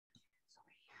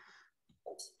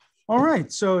All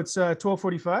right, so it's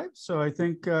 12:45. So I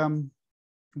think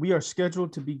we are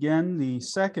scheduled to begin the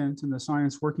second in the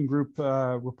science working group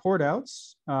report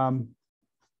outs.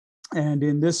 And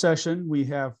in this session, we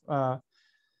have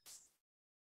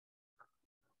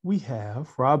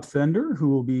Rob Fender, who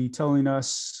will be telling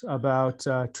us about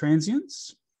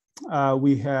transients.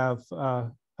 We have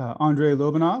Andrei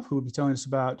Lobanov, who will be telling us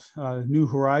about new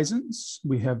horizons.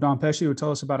 We have Don Pesce, who will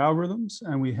tell us about algorithms.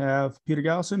 And we have Peter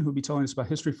Galison, who will be telling us about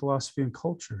history, philosophy, and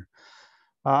culture.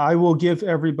 I will give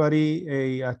everybody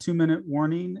a 2-minute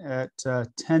warning at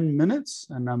 10 minutes.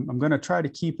 And I'm going to try to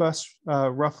keep us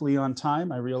roughly on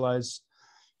time. I realize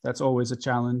that's always a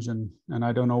challenge, and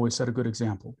I don't always set a good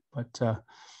example. But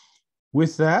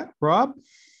with that, Rob,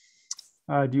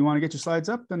 do you want to get your slides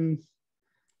up? And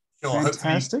sure.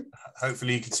 Fantastic.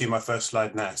 Hopefully you can see my first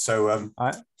slide now. So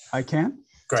I can.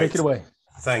 Great. Take it away.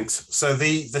 Thanks. So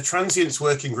the Transients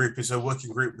working group is a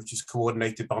working group which is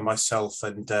coordinated by myself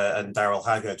and Daryl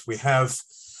Haggard. We have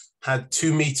had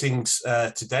 2 meetings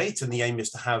to date, and the aim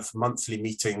is to have monthly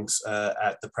meetings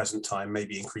at the present time,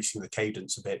 maybe increasing the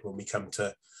cadence a bit when we come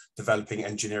to developing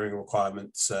engineering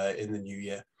requirements in the new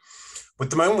year. At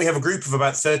the moment, we have a group of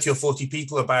about 30 or 40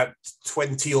 people, about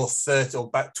 20 or 30, or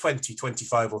about 20,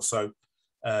 25 or so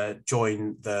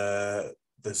join the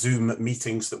Zoom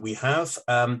meetings that we have.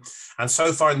 And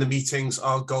so far in the meetings,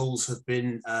 our goals have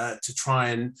been to try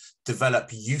and develop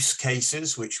use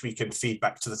cases which we can feed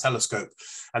back to the telescope.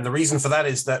 And the reason for that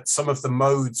is that some of the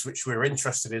modes which we're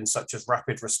interested in, such as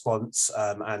rapid response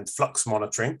and flux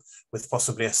monitoring, with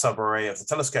possibly a subarray of the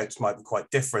telescopes, might be quite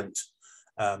different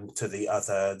to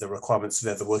the requirements of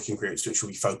the other working groups, which will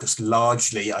be focused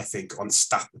largely, I think, on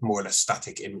more or less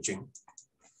static imaging.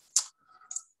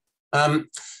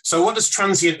 So what does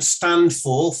transient stand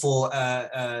for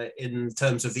in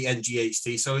terms of the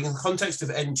ngEHT? So in the context of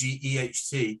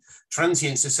ngEHT,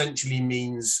 transients essentially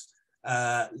means,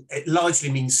 it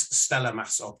largely means stellar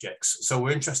mass objects. So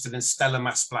we're interested in stellar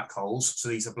mass black holes. So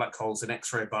these are black holes in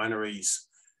X-ray binaries,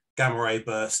 gamma ray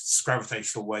bursts,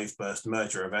 gravitational wave burst,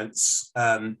 merger events.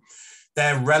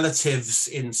 They're relatives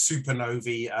in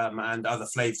supernovae and other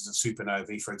flavors of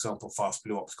supernovae, for example, fast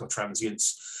blue optical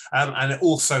transients. And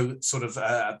also sort of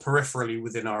peripherally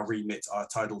within our remit are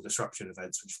tidal disruption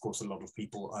events, which of course a lot of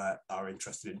people are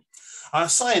interested in. Our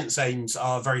science aims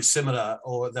are very similar,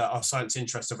 or our science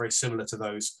interests are very similar to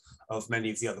those of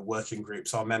many of the other working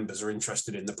groups. Our members are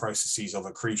interested in the processes of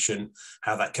accretion,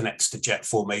 how that connects to jet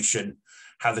formation,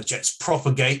 how the jets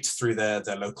propagate through their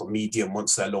local medium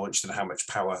once they're launched, and how much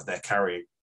power they're carrying.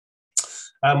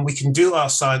 We can do our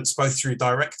science both through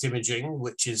direct imaging,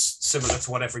 which is similar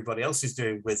to what everybody else is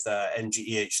doing with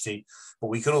ngEHT, but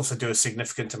we can also do a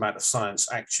significant amount of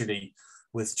science actually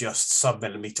with just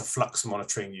sub-millimeter flux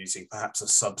monitoring using perhaps a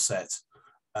subset,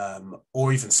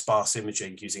 or even sparse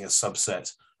imaging using a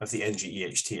subset of the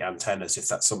ngEHT antennas, if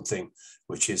that's something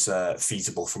which is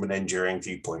feasible from an engineering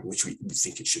viewpoint, which we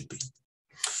think it should be.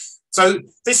 So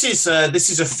this is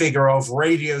a figure of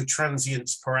radio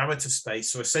transients parameter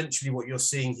space. So essentially what you're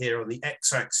seeing here on the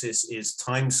x-axis is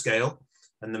time scale,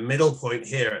 and the middle point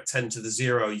here at 10 to the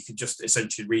 0, you could just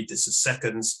essentially read this as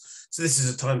seconds. So this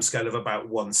is a time scale of about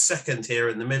 1 second here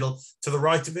in the middle. To the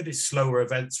right of it is slower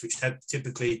events, which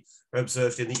typically are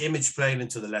observed in the image plane, and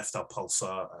to the left are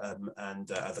pulsar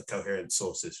and other coherent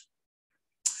sources.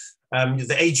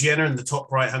 The AGN in the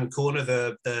top right-hand corner,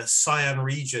 the cyan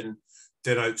region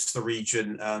denotes the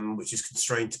region which is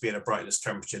constrained to be at a brightness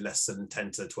temperature less than 10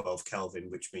 to the 12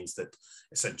 Kelvin, which means that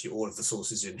essentially all of the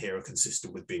sources in here are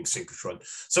consistent with being synchrotron.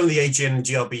 Some of the AGN and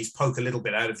GRBs poke a little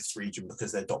bit out of this region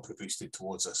because they're Doppler boosted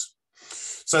towards us.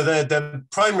 So the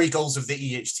primary goals of the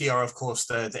EHT are, of course,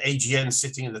 the AGN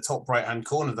sitting in the top right-hand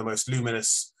corner, the most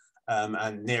luminous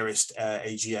and nearest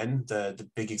AGN, the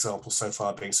big example so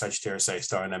far being Sagittarius A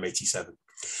star and M87.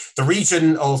 The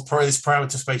region of this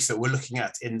parameter space that we're looking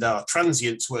at in our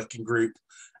transients working group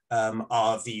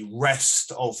are the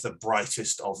rest of the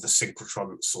brightest of the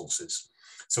synchrotron sources.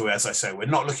 So as I say, we're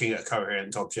not looking at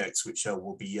coherent objects, which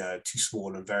will be too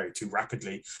small and vary too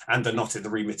rapidly, and are not in the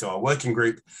remit of our working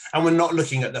group. And we're not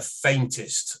looking at the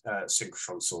faintest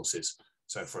synchrotron sources.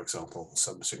 So for example,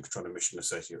 some synchrotron emission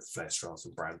associated with flare stars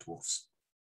and brown dwarfs.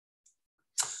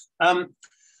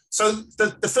 So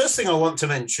the first thing I want to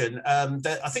mention,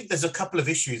 I think there's a couple of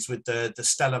issues with the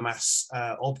stellar mass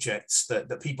objects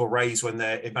that people raise when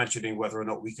they're imagining whether or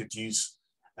not we could use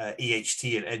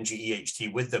EHT and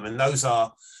ngEHT with them. And those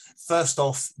are, first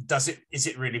off, is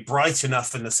it really bright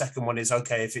enough? And the second one is,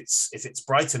 okay, if it's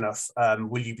bright enough,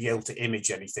 will you be able to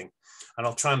image anything? And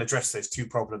I'll try and address those two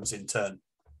problems in turn.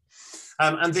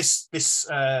 And this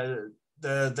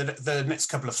the next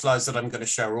couple of slides that I'm going to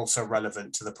show are also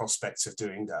relevant to the prospects of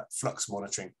doing flux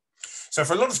monitoring. So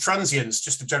for a lot of transients,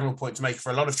 just a general point to make,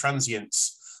 for a lot of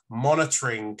transients,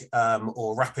 monitoring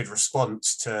or rapid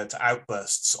response to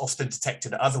outbursts, often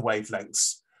detected at other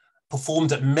wavelengths,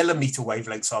 performed at millimeter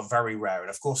wavelengths, are very rare. And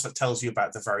of course, that tells you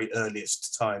about the very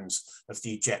earliest times of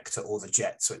the ejector or the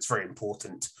jet. So it's very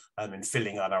important in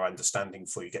filling out our understanding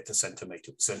before you get to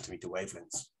centimeter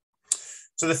wavelengths.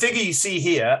 So the figure you see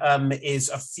here is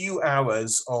a few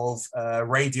hours of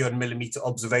radio and millimeter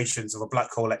observations of a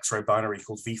black hole X-ray binary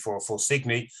called V404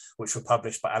 Cygni, which were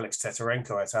published by Alex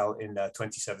Tetarenko et al. In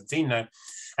 2017 now.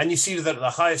 And you see that at the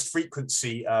highest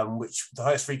frequency, which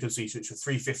were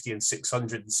 350 and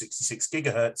 666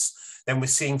 gigahertz, then we're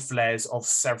seeing flares of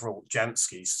several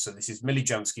Janskys. So this is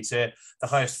millijanskys here. The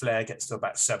highest flare gets to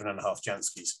about 7.5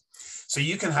 Janskys. So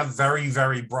you can have very,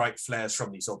 very bright flares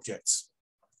from these objects.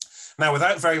 Now,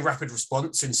 without very rapid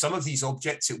response, in some of these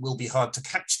objects, it will be hard to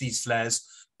catch these flares,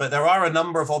 but there are a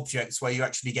number of objects where you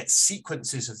actually get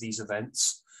sequences of these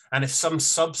events. And if some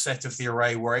subset of the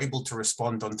array were able to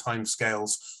respond on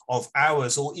timescales of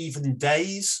hours or even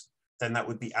days, then that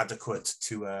would be adequate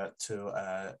to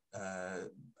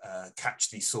catch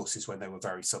these sources when they were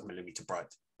very sub-millimeter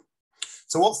bright.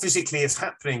 So what physically is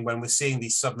happening when we're seeing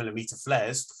these sub-millimeter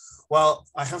flares? Well,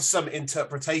 I have some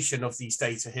interpretation of these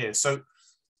data here. So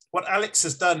what Alex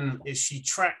has done is she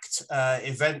tracked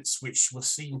events which were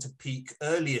seen to peak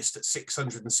earliest at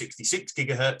 666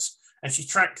 gigahertz, and she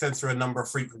tracked them through a number of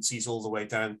frequencies all the way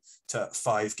down to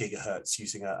 5 gigahertz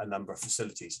using a number of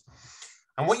facilities.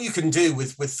 And what you can do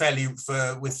with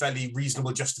fairly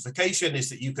reasonable justification is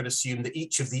that you can assume that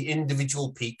each of the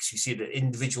individual peaks, you see the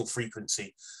individual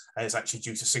frequency, is actually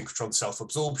due to synchrotron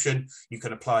self-absorption. You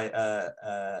can apply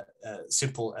a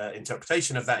simple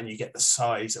interpretation of that, and you get the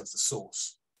size of the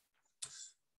source.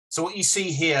 So what you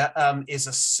see here is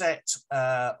a set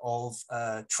of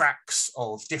tracks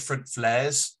of different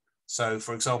flares. So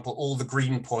for example, all the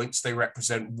green points, they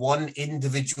represent one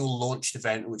individual launched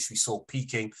event, which we saw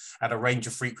peaking at a range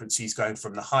of frequencies going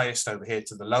from the highest over here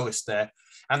to the lowest there.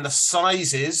 And the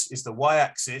sizes is the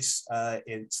y-axis,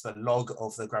 it's the log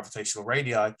of the gravitational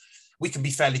radii. We can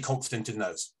be fairly confident in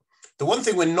those. The one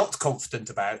thing we're not confident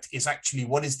about is actually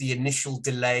what is the initial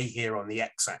delay here on the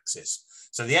x-axis.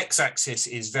 So the x-axis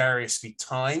is variously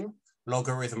time,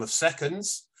 logarithm of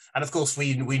seconds. And of course,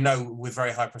 we know with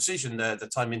very high precision the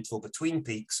time interval between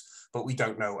peaks, but we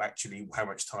don't know actually how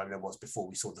much time there was before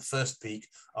we saw the first peak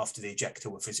after the ejector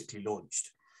were physically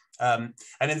launched. And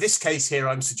in this case here,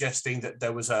 I'm suggesting that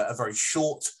there was a very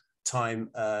short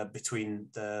time between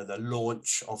the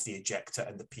launch of the ejector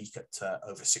and the peak at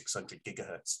over 600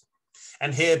 gigahertz.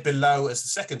 And here below, as the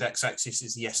second x-axis,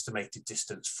 is the estimated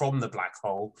distance from the black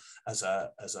hole as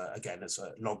a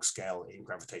log scale in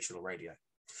gravitational radii.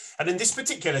 And in this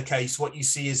particular case, what you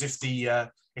see is if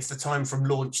the time from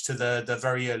launch to the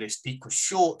very earliest peak was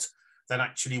short, then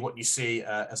actually what you see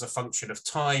as a function of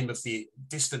time of the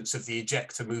distance of the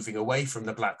ejector moving away from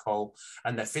the black hole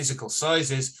and their physical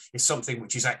sizes is something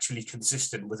which is actually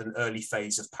consistent with an early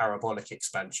phase of parabolic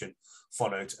expansion,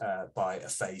 followed by a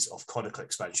phase of conical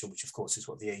expansion, which of course is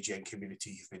what the AGN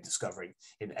community have been discovering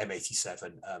in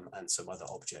M87 and some other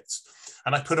objects.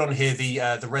 And I put on here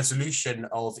the resolution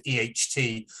of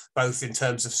EHT, both in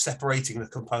terms of separating the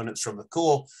components from the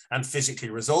core and physically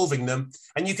resolving them.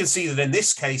 And you can see that in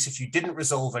this case, if you didn't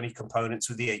resolve any components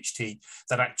with EHT,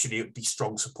 that actually it would be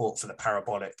strong support for the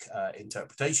parabolic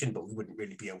interpretation, but we wouldn't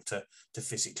really be able to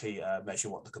physically measure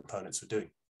what the components were doing.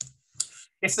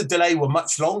 If the delay were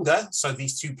much longer, so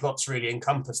these two plots really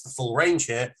encompass the full range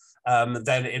here,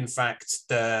 then in fact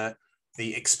the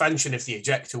expansion of the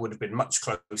ejector would have been much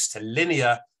close to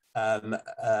linear,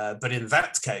 but in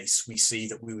that case, we see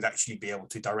that we would actually be able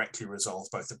to directly resolve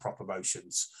both the proper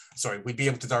motions. Sorry, we'd be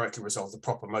able to directly resolve the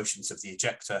proper motions of the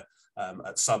ejector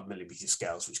at sub-millimeter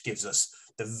scales, which gives us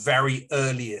the very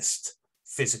earliest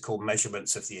physical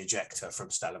measurements of the ejector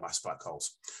from stellar mass black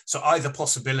holes. So either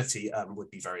possibility would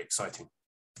be very exciting.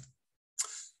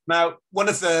 Now, one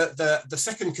of the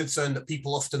second concern that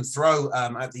people often throw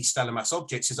at these stellar mass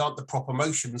objects is, aren't the proper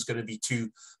motions going to be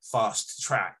too fast to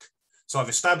track? So I've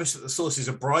established that the sources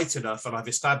are bright enough, and I've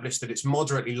established that it's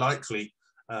moderately likely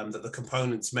that the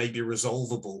components may be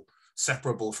resolvable,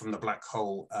 separable from the black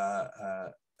hole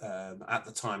at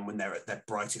the time when they're at their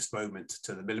brightest moment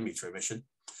to the millimeter emission.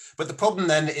 But the problem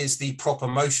then is the proper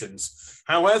motions.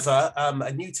 However,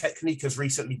 a new technique has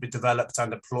recently been developed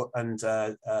and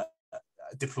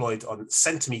deployed on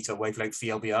centimeter wavelength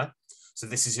VLBI, So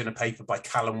this is in a paper by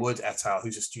Callum Wood et al.,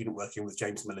 who's a student working with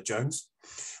James Miller Jones.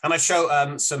 And I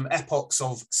show some epochs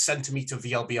of centimeter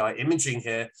VLBI imaging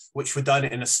here, which were done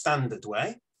in a standard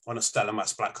way on a stellar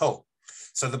mass black hole.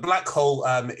 So the black hole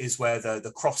is where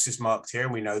the cross is marked here,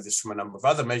 and we know this from a number of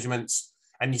other measurements.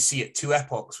 And you see at 2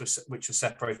 epochs, which are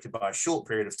separated by a short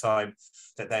period of time,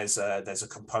 that there's a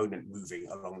component moving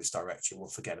along this direction. We'll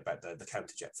forget about the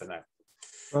counterjet for now.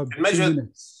 We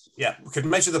could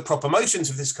measure the proper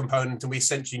motions of this component, and we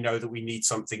essentially know that we need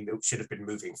something that should have been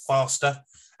moving faster.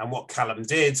 And what Callum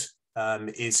did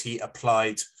is he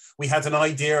applied, we had an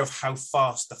idea of how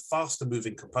fast the faster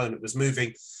moving component was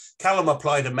moving. Callum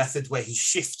applied a method where he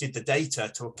shifted the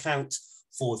data to account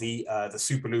for the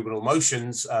superluminal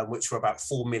motions, which were about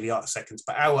 4 milliseconds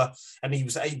per hour, and he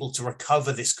was able to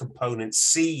recover this component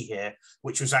C here,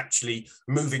 which was actually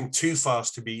moving too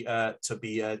fast to be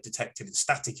detected in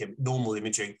static normal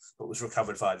imaging, but was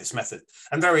recovered via this method.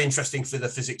 And very interesting for the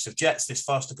physics of jets, this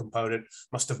faster component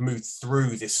must have moved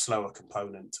through this slower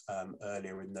component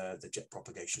earlier in the jet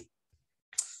propagation.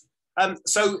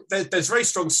 So there's very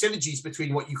strong synergies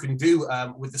between what you can do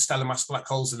with the stellar mass black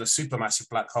holes and the supermassive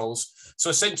black holes.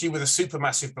 So essentially with a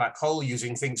supermassive black hole,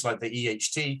 using things like the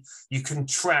EHT, you can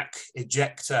track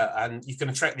ejector and you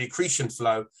can track the accretion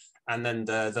flow and then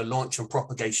the launch and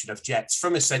propagation of jets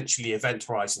from essentially event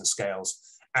horizon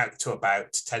scales out to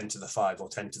about 10 to the 5 or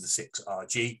 10 to the 6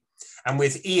 RG. And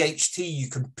with EHT, you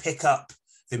can pick up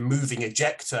the moving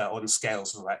ejector on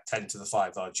scales of about 10 to the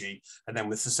 5 RG. And then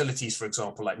with facilities, for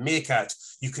example, like ngEHT,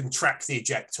 you can track the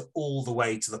ejector all the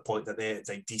way to the point that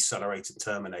they decelerate and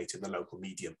terminate in the local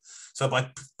medium. So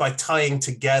by tying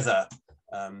together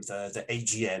the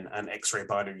AGN and X-ray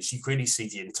binaries, you can really see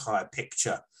the entire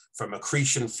picture from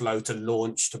accretion flow to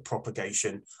launch to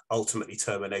propagation, ultimately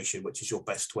termination, which is your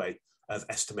best way of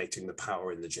estimating the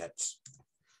power in the jets.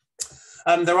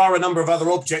 There are a number of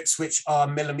other objects which are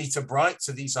millimeter bright.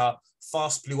 So these are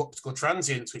fast blue optical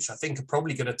transients, which I think are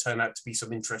probably going to turn out to be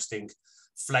some interesting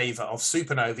flavor of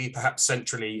supernovae, perhaps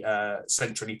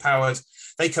centrally powered.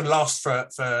 They can last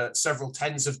for several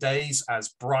tens of days as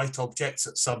bright objects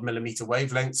at sub-millimeter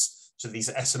wavelengths. So these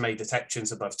are SMA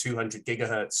detections above 200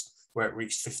 gigahertz, where it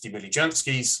reached 50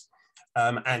 millijanskis.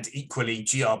 And equally,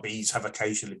 GRBs have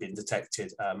occasionally been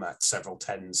detected at several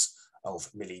tens of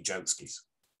millijanskis.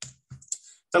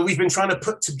 So we've been trying to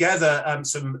put together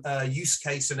some use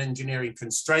case and engineering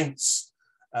constraints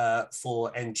for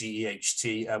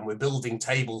ngEHT, and we're building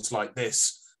tables like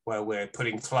this, where we're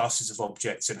putting classes of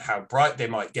objects and how bright they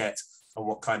might get and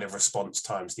what kind of response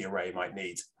times the array might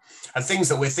need. And things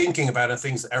that we're thinking about and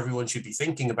things that everyone should be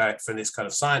thinking about for this kind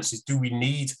of science is, do we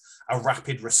need a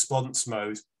rapid response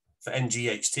mode for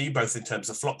ngEHT, both in terms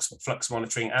of flux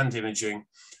monitoring and imaging,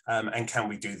 and can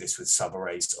we do this with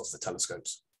subarrays of the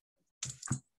telescopes?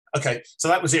 Okay, so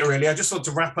that was it really. I just want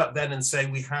to wrap up then and say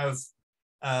we have,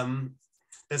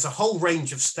 there's a whole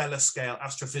range of stellar scale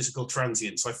astrophysical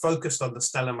transients. I focused on the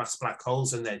stellar mass black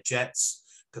holes and their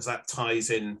jets, because that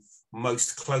ties in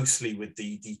most closely with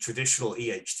the traditional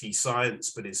EHT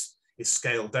science, but is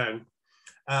scaled down.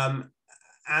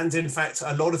 And in fact,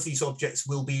 a lot of these objects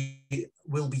will be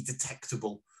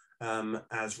detectable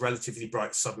as relatively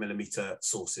bright sub-millimeter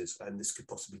sources, and this could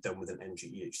possibly be done with an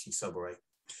ngEHT subarray.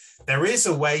 There is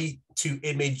a way to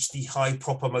image the high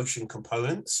proper motion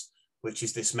components, which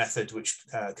is this method which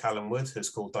Callum Wood has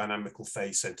called dynamical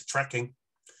phase center tracking.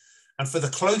 And for the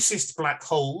closest black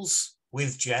holes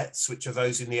with jets, which are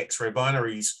those in the X-ray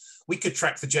binaries, we could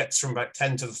track the jets from about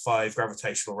 10 to the 5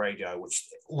 gravitational radii, which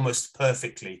almost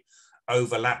perfectly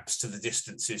overlaps to the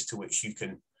distances to which you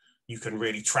can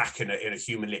really track in a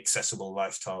humanly accessible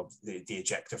lifetime the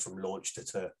ejector from launch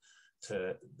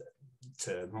to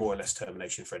more or less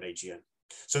termination for an AGN.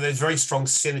 So there's very strong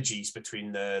synergies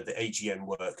between the AGN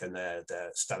work and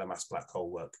the stellar mass black hole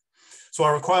work. So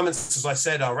our requirements, as I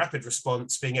said, are rapid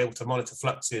response, being able to monitor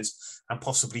fluxes, and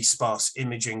possibly sparse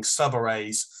imaging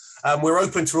subarrays. We're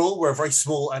open to all. We're a very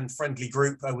small and friendly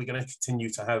group. We're going to continue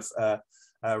to have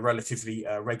relatively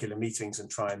regular meetings and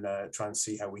try and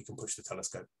see how we can push the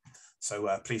telescope.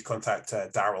 So please contact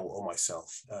Daryl or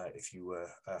myself if you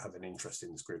have an interest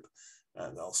in this group.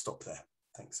 And I'll stop there.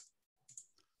 Thanks.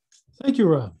 Thank you,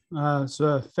 Rob. It's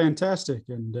fantastic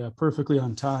and perfectly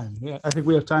on time. Yeah, I think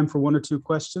we have time for 1 or 2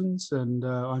 questions. And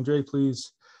Andrei,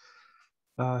 please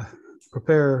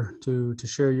prepare to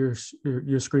share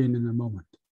your screen in a moment.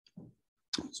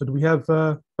 So do we have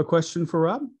a question for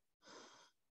Rob?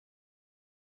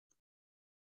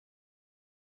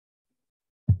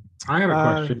 I have a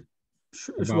question.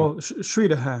 Well,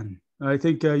 Sridahan, I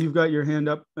think you've got your hand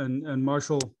up, and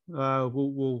Marshall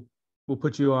will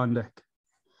put you on deck.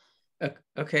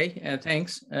 Okay,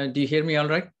 thanks. Do you hear me all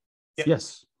right? Yep.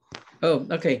 Yes. Oh,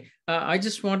 okay. I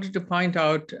just wanted to point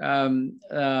out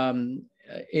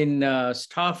in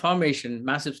star formation,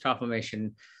 massive star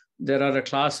formation, there are a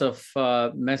class of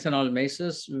methanol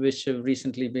mesas which have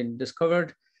recently been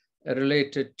discovered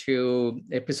related to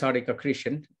episodic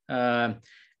accretion.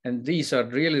 And these are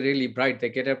really, really bright. They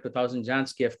get up to 1,000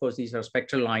 Jansky. Of course, these are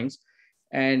spectral lines.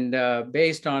 And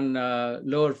based on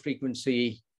lower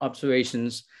frequency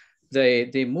observations,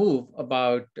 they move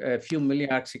about a few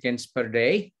milliarcseconds per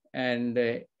day. And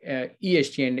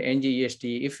EHT and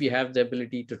ngEHT, if you have the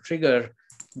ability to trigger,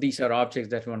 these are objects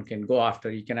that one can go after.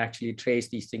 You can actually trace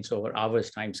these things over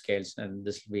hours timescales, and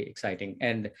this will be exciting.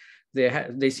 And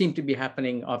they seem to be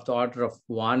happening of the order of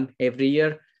 1 every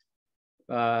year.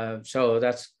 So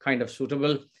that's kind of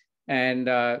suitable. And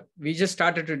we just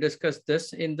started to discuss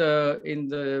this in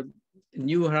the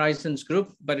New Horizons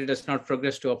group, but it has not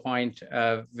progressed to a point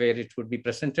where it would be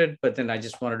presented. But then I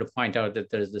just wanted to point out that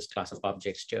there is this class of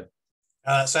objects too.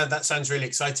 So that sounds really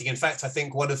exciting. In fact, I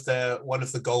think one of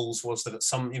the goals was that at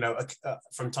some,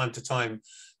 from time to time,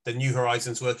 the New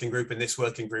Horizons working group and this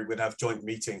working group would have joint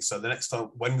meetings. So the next time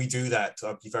when we do that,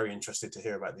 I'd be very interested to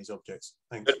hear about these objects.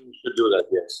 Thanks. We should do that,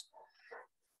 yes.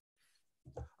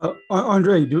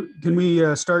 Andrei, can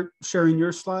we start sharing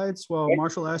your slides while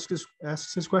Marshall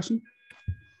asks his question?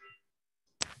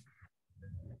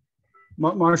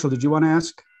 Marshall, did you want to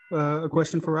ask a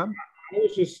question for Rob?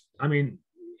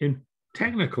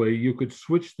 Technically, you could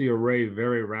switch the array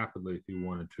very rapidly if you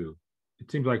wanted to. It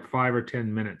seems like 5 or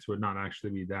 10 minutes would not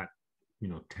actually be that,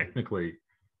 technically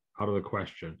out of the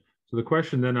question. So the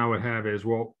question then I would have is,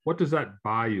 well, what does that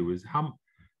buy you? Is how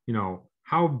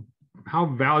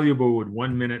valuable would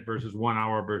 1 minute versus 1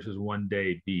 hour versus 1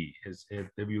 day be?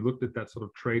 Have you looked at that sort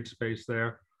of trade space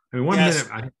there? I mean, 1 minute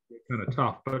I think is kind of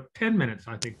tough, but 10 minutes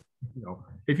I think,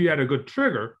 if you had a good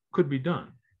trigger, could be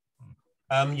done.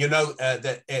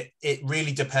 That it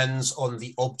really depends on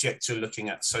the object you're looking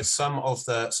at. So some of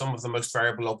the most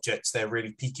variable objects, they're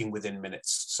really peaking within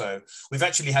minutes. So we've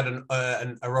actually had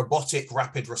a robotic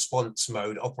rapid response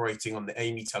mode operating on the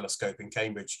Amy telescope in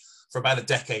Cambridge for about a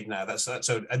decade now.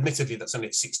 So admittedly, that's only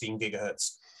at 16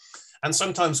 gigahertz. And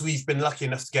sometimes we've been lucky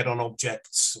enough to get on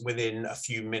objects within a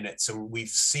few minutes, and we've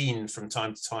seen from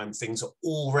time to time things are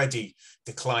already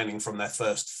declining from their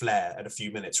first flare at a few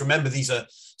minutes. Remember, these are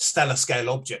stellar scale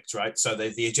objects, right? So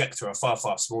the ejecta are far,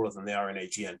 far smaller than they are in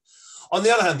AGN. On the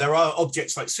other hand, there are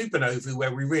objects like supernovae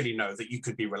where we really know that you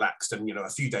could be relaxed and a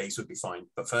few days would be fine.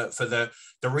 But for the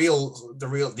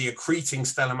accreting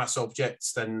stellar mass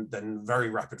objects, then very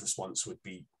rapid response would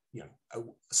be,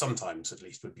 sometimes at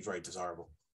least would be very desirable.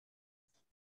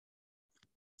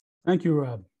 Thank you,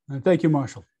 Rob. And thank you,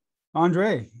 Marshall.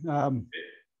 Andrei,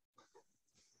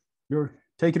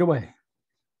 take it away.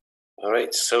 All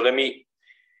right, so let me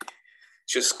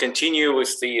just continue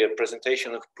with the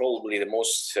presentation of probably the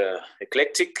most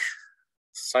eclectic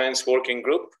science working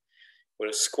group.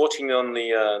 We're squatting on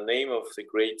the name of the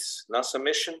great NASA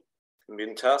mission and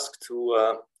been tasked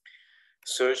to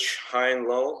search high and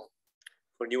low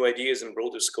for new ideas and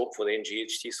broader scope for the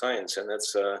ngEHT science. And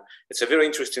it's a very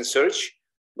interesting search.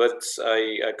 But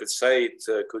I could say it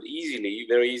could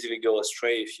very easily go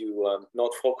astray if you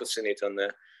not focusing it on the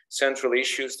central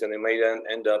issues, then it may then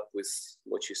end up with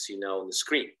what you see now on the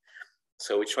screen.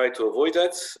 So we tried to avoid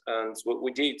that. And what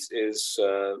we did is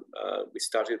we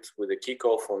started with a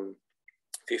kickoff on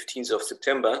 15th of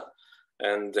September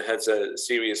and had a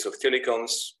series of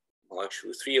telecoms, well,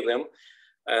 actually 3 of them.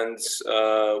 And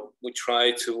we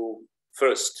tried to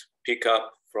first pick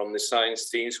up from the science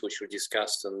themes which were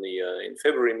discussed on the in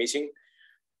February meeting,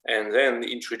 and then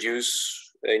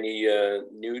introduce any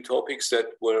new topics that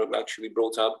were actually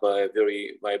brought up by a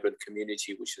very vibrant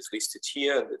community, which is listed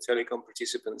here, the telecom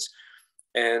participants.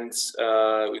 And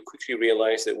we quickly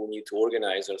realized that we need to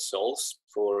organize ourselves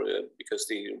because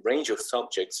the range of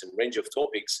subjects and range of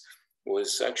topics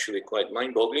was actually quite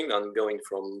mind-boggling, and going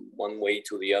from one way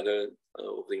to the other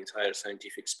of the entire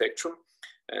scientific spectrum.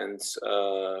 And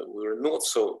we were not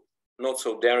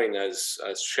so daring as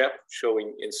Shep,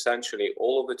 showing essentially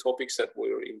all of the topics that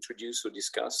were introduced or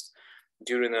discussed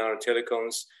during our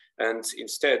telecoms. And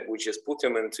instead, we just put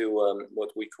them into what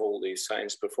we call the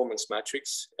science performance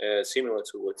matrix, similar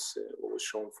to what was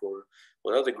shown for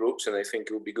other groups. And I think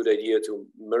it would be a good idea to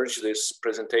merge these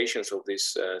presentations of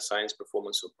this science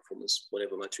performance or performance,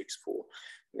 whatever matrix for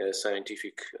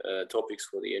scientific topics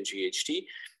for the ngEHT.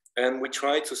 And we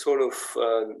try to sort of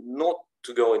not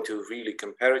to go into really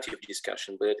comparative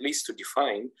discussion, but at least to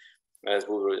define, as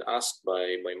we were asked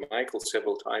by Michael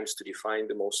several times, to define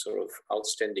the most sort of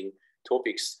outstanding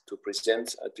topics to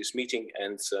present at this meeting,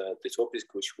 and the topic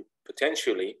which would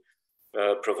potentially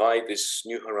provide this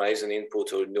new horizon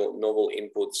input or novel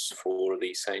inputs for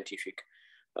the scientific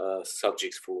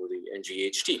subjects for the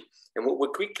ngEHT. And what we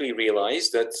quickly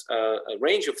realized that a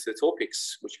range of the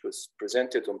topics which was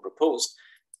presented and proposed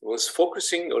was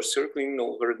focusing or circling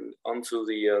over onto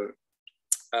the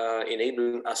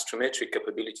enabling astrometric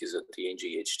capabilities at the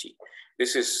ngEHT.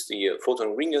 This is the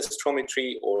photon ring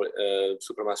astrometry or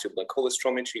supermassive black hole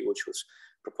astrometry, which was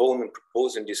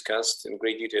proposed and discussed in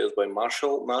great details by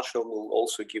Marshall. Marshall will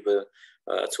also give a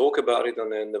talk about it on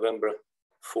November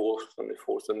 4th, on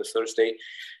the Thursday.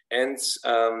 And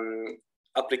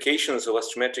applications of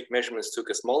astrometric measurements to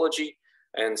cosmology,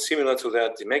 and similar to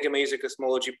that, the megamaser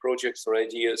cosmology projects or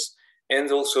ideas,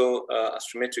 and also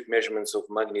astrometric measurements of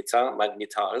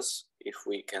magnetars, if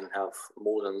we can have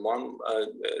more than one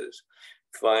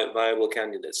viable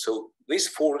candidate. So these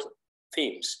four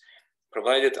themes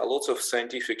provided a lot of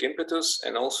scientific impetus,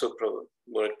 and also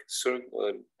were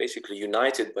basically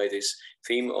united by this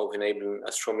theme of enabling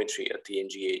astrometry at the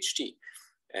ngEHT.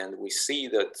 And we see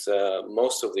that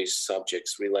most of these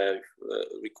subjects require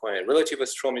relative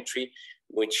astrometry,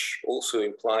 which also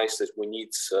implies that we need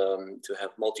to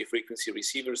have multi-frequency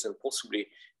receivers and possibly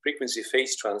frequency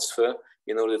phase transfer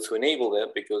in order to enable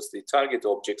that, because the target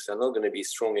objects are not going to be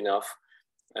strong enough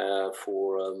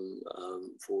for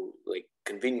like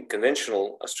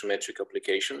conventional astrometric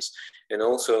applications, and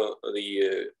also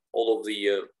all of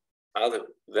the other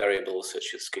variables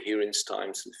such as coherence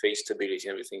times and phase stability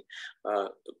and everything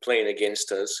playing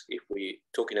against us if we're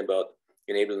talking about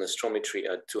enabling astrometry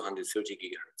at 230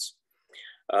 gigahertz.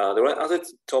 There are other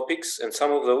topics, and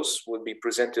some of those will be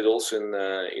presented also in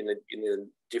the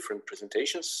different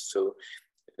presentations. So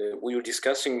we were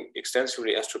discussing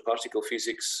extensively astroparticle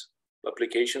physics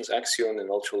applications, axion and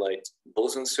ultralight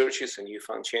boson searches, and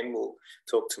Yufan Chen will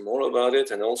talk tomorrow about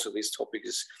it. And also this topic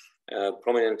is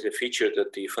prominently featured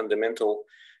at the fundamental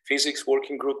physics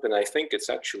working group, and I think it's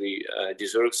actually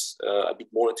deserves a bit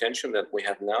more attention than we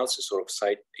have now. It's a sort of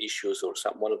side issues or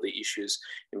one of the issues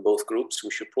in both groups.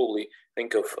 We should probably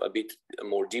think of a bit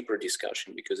more deeper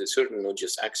discussion, because it's certainly not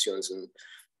just axions and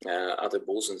other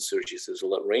boson searches. There's a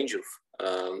lot range of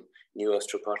new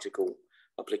astroparticle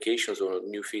applications or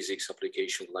new physics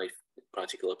application, life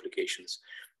particle applications.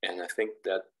 And I think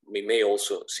that we may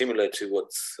also, similar to what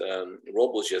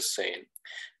Rob was just saying,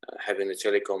 having a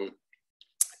telecom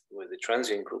with the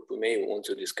transient group, we may want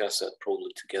to discuss that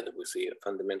probably together with the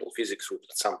fundamental physics group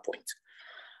at some point.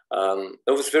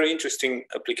 That was very interesting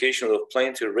application of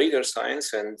planetary radar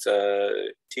science, and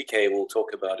TK will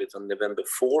talk about it on November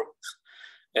 4th.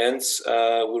 And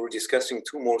we were discussing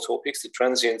two more topics, the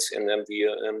transients and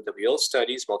MWL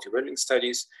studies, multivariate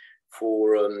studies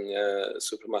for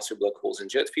supermassive black holes and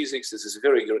jet physics. This is a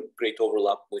very great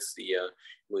overlap with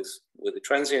the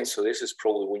transients. So this is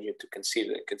probably we need to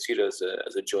consider as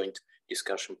a joint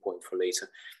discussion point for later.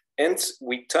 And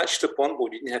we touched upon, but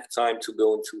we didn't have time to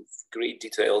go into great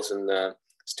details in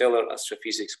stellar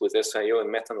astrophysics with SIO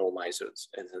and metanormizers,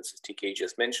 as TK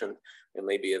just mentioned. There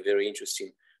may be a very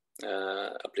interesting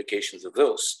applications of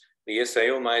those. The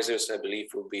SIO misers, I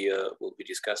believe, will be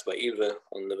discussed by Ilva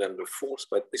on November 4th,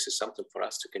 but this is something for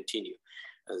us to continue.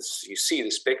 As you see,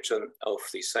 the spectrum of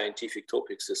the scientific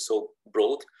topics is so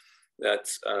broad that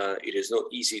it is not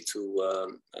easy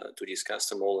to discuss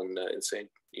them all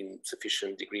in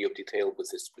sufficient degree of detail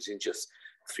within just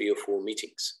 3 or 4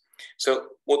 meetings. So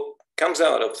what comes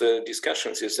out of the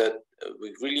discussions is that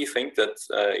we really think that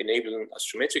enabling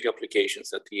astrometric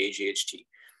applications at the ngEHT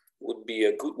would be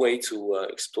a good way to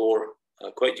explore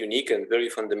quite unique and very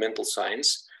fundamental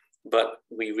science, but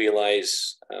we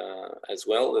realize as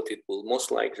well that it will most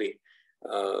likely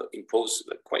impose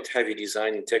quite heavy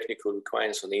design and technical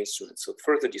requirements on the instruments. So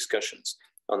further discussions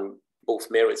on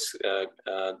both merits,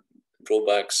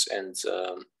 drawbacks, and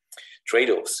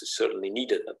trade-offs is certainly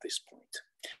needed at this point.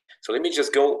 So let me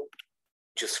just go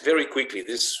very quickly.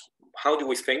 How do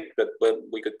we think that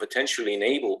we could potentially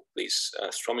enable this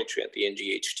astrometry at the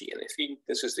ngEHT? And I think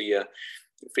this is the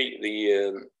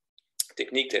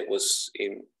technique that was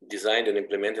designed and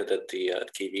implemented at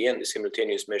KVN, the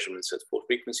simultaneous measurements at 4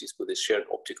 frequencies with the shared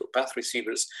optical path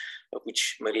receivers, of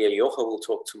which Maria Lioja will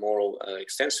talk tomorrow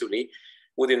extensively,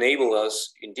 would enable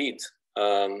us indeed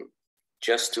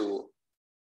just to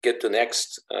get the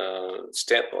next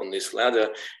step on this ladder,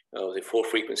 the 4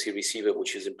 frequency receiver,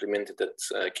 which is implemented at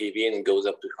KVN and goes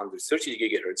up to 130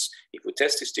 gigahertz. If we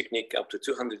test this technique up to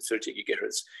 230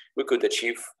 gigahertz, we could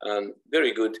achieve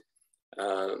very good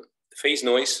phase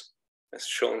noise, as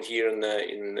shown here in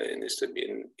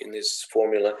this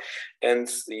formula, and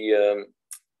the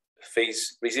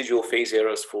residual phase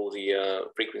errors for the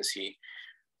frequency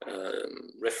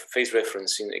phase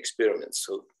reference in experiments.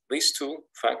 So these two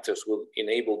factors will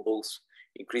enable both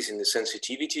increasing the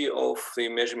sensitivity of the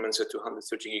measurements at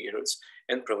 230 gigahertz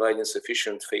and providing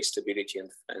sufficient phase stability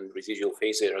and residual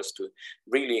phase errors to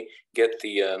really get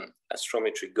the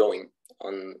astrometry going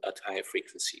at higher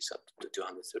frequencies, up to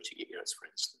 230 gigahertz, for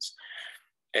instance.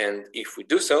 And if we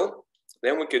do so,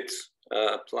 then we could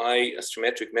apply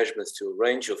astrometric measurements to a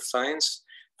range of science.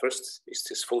 First is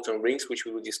this photon rings, which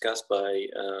we will discuss by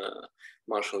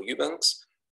Marshall Eubanks.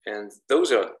 And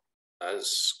those are,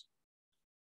 as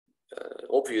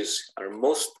obvious, are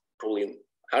probably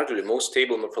the most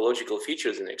stable morphological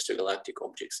features in extragalactic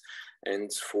objects.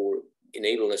 And for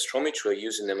enabling astrometry,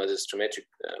 using them as astrometric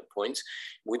points,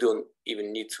 we don't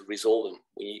even need to resolve them.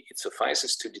 It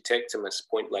suffices to detect them as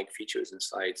point-like features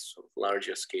inside sort of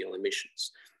larger scale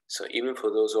emissions. So even for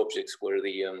those objects where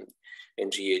the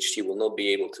ngEHT will not be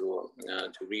able to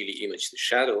really image the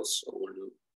shadows, or will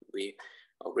be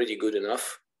already good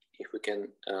enough if we can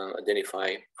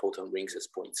identify photon rings as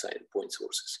point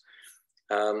sources.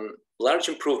 Large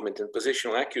improvement in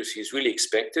positional accuracy is really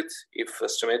expected if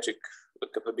astrometric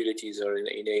capabilities are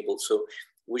enabled. So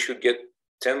we should get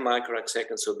 10 microarc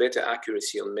seconds of better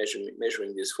accuracy on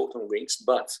measuring these photon rings.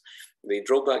 But the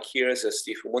drawback here is that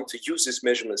if we want to use these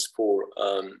measurements for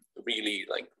really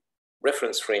like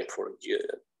reference frame for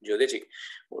geodetic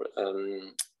or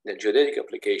geodetic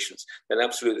applications, then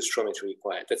absolute astrometry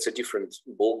required. That's a different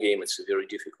ball game. It's a very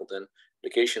difficult, and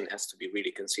application has to be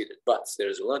really considered. But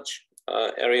there's a large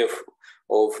area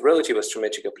of relative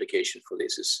astrometric application for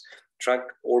this. Is track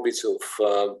orbits of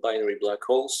binary black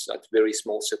holes at very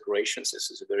small separations.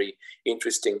 This is a very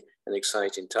interesting and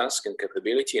exciting task and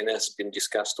capability, and has been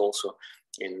discussed also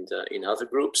in other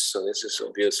groups. So this is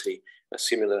obviously a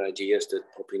similar ideas that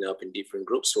popping up in different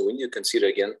groups. So we need to consider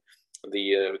again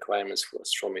the requirements for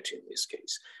astrometry in this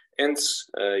case, and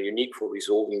unique for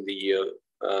resolving the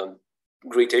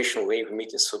gravitational wave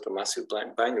emitting supermassive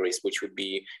binaries, which would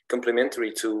be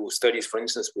complementary to studies, for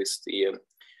instance, with the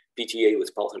PTA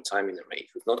with pulsar timing array.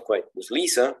 Not quite with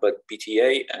LISA, but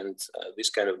PTA and this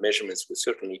kind of measurements would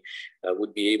certainly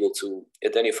would be able to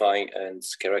identify and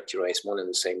characterize one and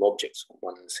the same objects,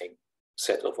 one and the same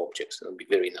set of objects. It would be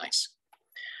very nice.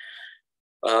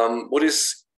 What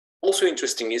is also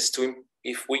interesting is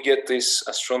if we get this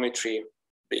astrometry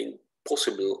being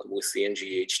possible with the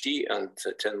ngEHT and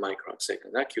 10 microarc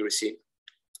second accuracy,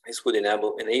 this would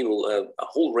enable a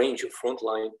whole range of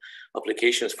frontline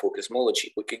applications for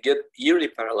cosmology. We could get yearly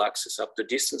parallaxes up to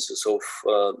distances of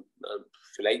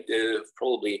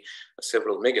probably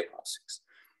several megaparsecs.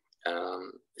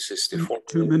 This is the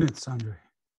 2 minutes, Andrei.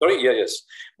 Sorry, yes.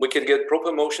 We could get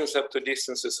proper motions up to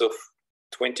distances of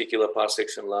 20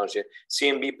 kiloparsecs and larger,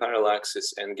 CMB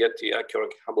parallaxes, and get the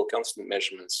accurate Hubble constant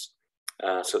measurements.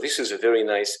 So this is a very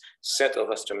nice set of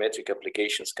astrometric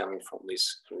applications coming from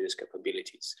these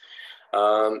capabilities.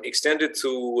 Extended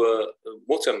to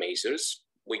water masers,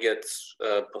 we get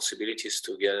possibilities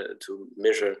to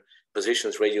measure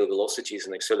positions, radial velocities,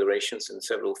 and accelerations in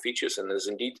several features. And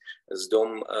as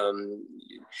Dom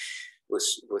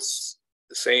was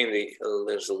saying,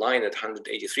 there's a line at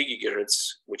 183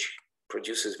 gigahertz, which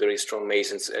produces very strong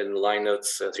masons, and line at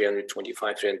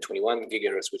 325, 321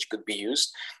 gigahertz, which could be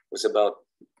used with about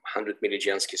 100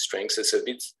 millijansky strengths. It's a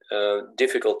bit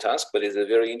difficult task, but it's a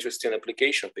very interesting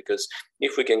application, because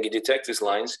if we can detect these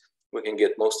lines, we can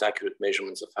get most accurate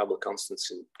measurements of Hubble constants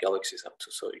in galaxies up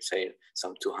to, so you say,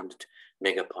 some 200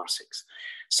 megaparsecs.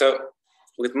 So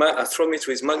with astrometry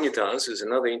with magnetars is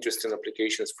another interesting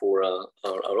applications for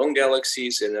our own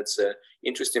galaxies, and that's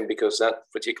interesting because that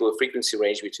particular frequency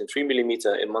range between 3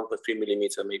 millimeter and 1.3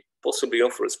 millimeter may possibly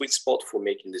offer a sweet spot for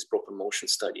making these proper motion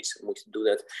studies. And we can do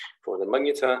that for the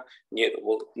magnetar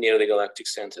near the galactic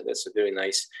center. That's a very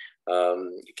nice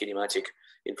kinematic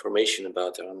information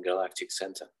about our own galactic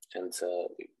center and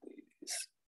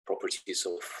properties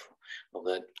of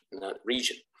that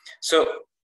region. So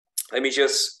let me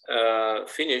just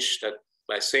finish that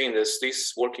by saying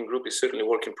this working group is certainly a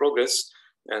work in progress,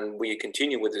 and we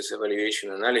continue with this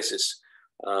evaluation analysis.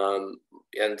 And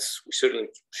we certainly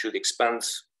should expand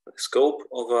the scope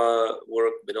of our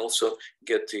work, but also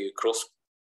get the cross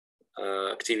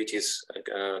activities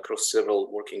across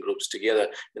several working groups together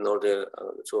in order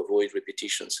to avoid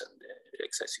repetitions and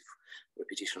excessive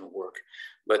repetition of work.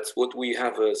 But what we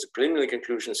have as preliminary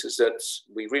conclusions is that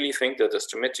we really think that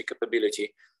astrometric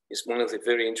capability is one of the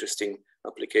very interesting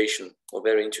application or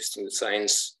very interesting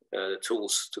science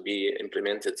tools to be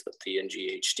implemented at the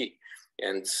ngEHT.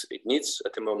 And it needs,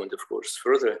 at the moment, of course,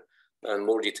 further and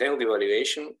more detailed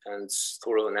evaluation and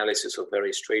thorough analysis of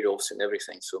various trade-offs and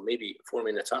everything. So maybe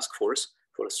forming a task force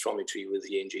for astrometry with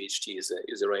the ngEHT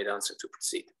is the right answer to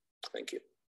proceed. Thank you.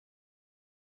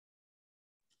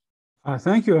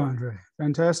 Thank you, Andrei.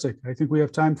 Fantastic. I think we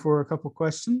have time for a couple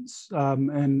questions.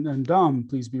 And Dom,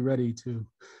 please be ready to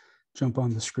jump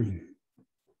on the screen.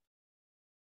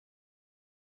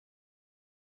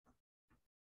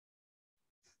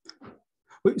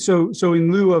 So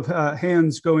in lieu of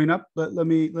hands going up, let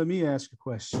me ask a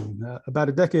question. About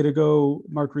a decade ago,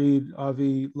 Mark Reed,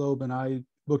 Avi, Loeb, and I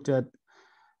looked at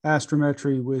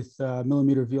astrometry with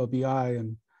millimeter VLBI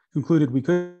and concluded we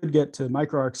could get to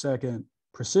microarcsecond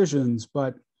precisions,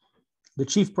 but the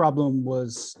chief problem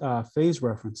was phase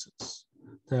references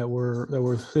that were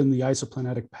within the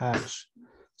isoplanetic patch.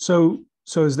 So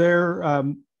has there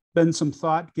been some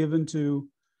thought given to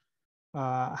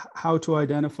how to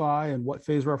identify and what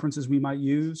phase references we might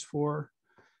use for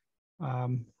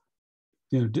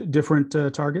different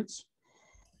targets?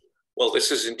 Well,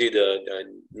 this is indeed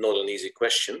not an easy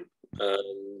question,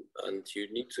 and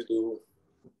you need to do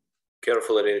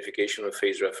careful identification of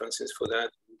phase references for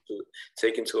that, to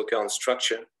take into account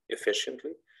structure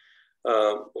efficiently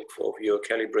of your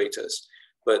calibrators.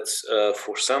 But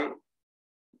for some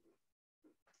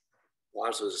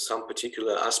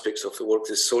particular aspects of the work,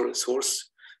 the source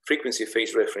frequency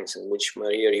phase reference, in which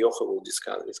Maria Rioja will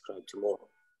describe tomorrow,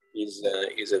 is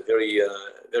a very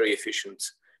efficient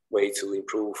way to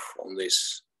improve on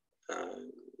this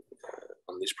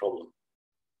problem.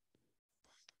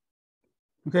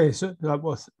 Okay, so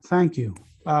well, thank you.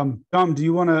 Dom, do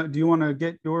you want to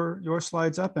get your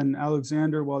slides up? And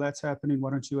Alexander, while that's happening, why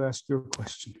don't you ask your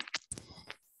question?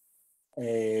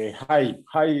 Hi,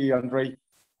 Andrei.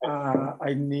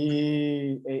 I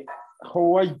need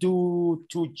how I do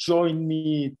to join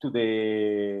me to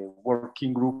the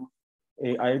working group.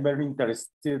 I'm very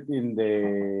interested in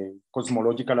the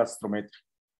cosmological astrometry.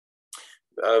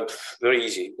 Very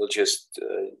easy. We'll just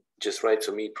write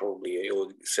to me probably.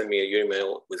 You'll send me your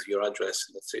email with your address.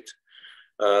 And that's it.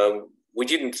 We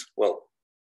didn't. Well,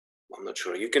 I'm not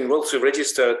sure. You can also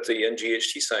register at the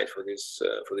ngEHT site for this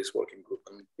working group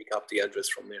and pick up the address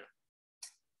from there.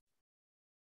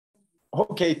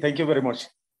 Okay, thank you very much.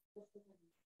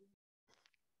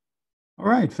 All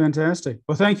right, fantastic.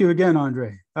 Well, thank you again,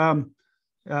 Andrei.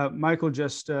 Michael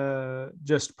just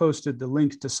posted the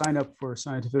link to sign up for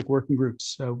scientific working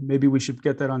groups. So maybe we should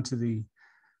get that onto the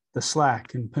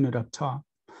Slack and pin it up top.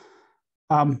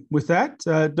 With that,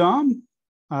 Dom,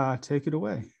 take it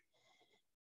away.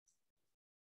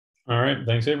 All right,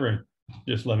 thanks, Avery.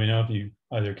 Just let me know if you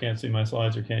either can't see my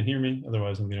slides or can't hear me.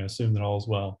 Otherwise, I'm going to assume that all is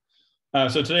well.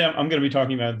 So today I'm going to be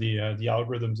talking about the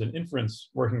algorithms and inference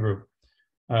working group,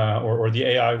 or the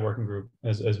AI working group,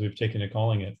 as we've taken to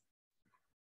calling it.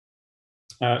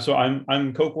 So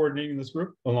I'm co-coordinating this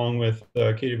group along with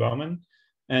Katie Bouman,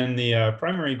 and the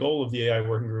primary goal of the AI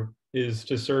working group is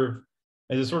to serve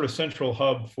as a sort of central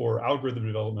hub for algorithm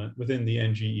development within the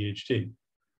ngEHT.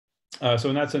 So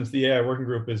in that sense, the AI working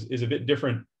group is a bit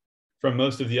different from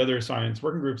most of the other science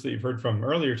working groups that you've heard from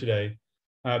earlier today,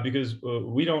 because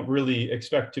we don't really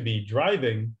expect to be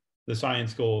driving the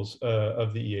science goals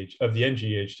of the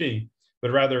ngEHT,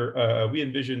 but rather we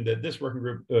envision that this working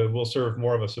group will serve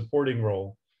more of a supporting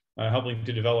role, helping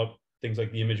to develop things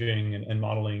like the imaging and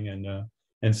modeling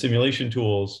and simulation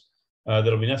tools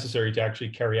that'll be necessary to actually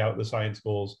carry out the science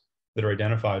goals that are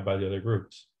identified by the other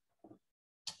groups.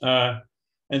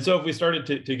 And so if we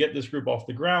started to get this group off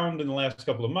the ground in the last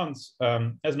couple of months,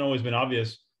 hasn't always been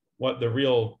obvious what the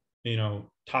real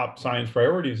top science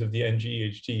priorities of the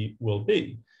ngEHT will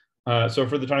be. So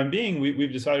for the time being,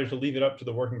 we've decided to leave it up to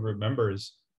the working group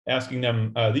members, asking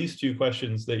them these two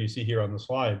questions that you see here on the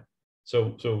slide.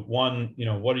 So one,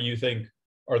 what do you think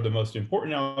are the most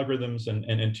important algorithms?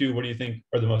 And two, what do you think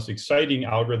are the most exciting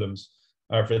algorithms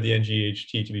for the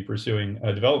ngEHT to be pursuing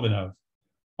development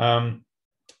of?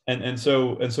 And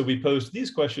so we posed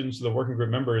these questions to the working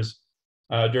group members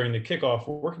during the kickoff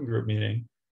working group meeting.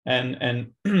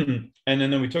 And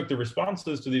then we took the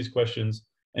responses to these questions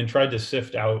and tried to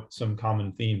sift out some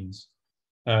common themes.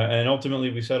 And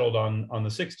ultimately we settled on the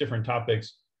 6 different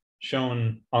topics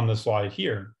shown on the slide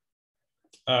here.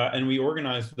 And we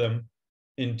organized them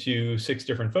into 6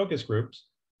 different focus groups,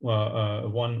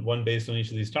 one based on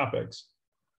each of these topics.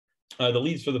 The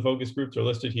leads for the focus groups are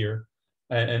listed here.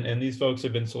 And these folks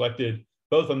have been selected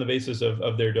both on the basis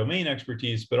of their domain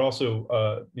expertise, but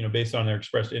also based on their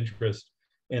expressed interest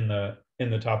in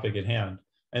the topic at hand.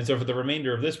 And so for the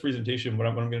remainder of this presentation, what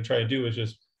I'm going to try to do is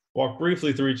just walk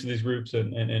briefly through each of these groups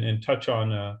and touch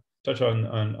on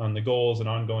the goals and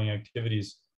ongoing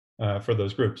activities for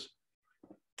those groups.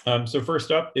 So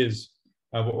first up is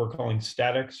what we're calling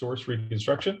static source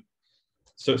reconstruction.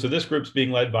 So this group's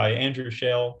being led by Andrew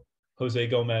Shale, Jose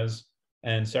Gomez,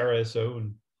 and Sera.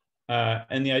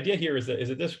 And the idea here is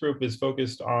that this group is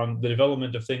focused on the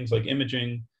development of things like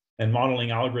imaging and modeling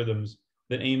algorithms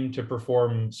that aim to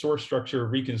perform source structure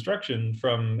reconstruction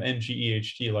from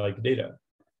ngEHT-like data.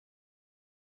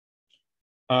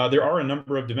 There are a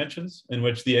number of dimensions in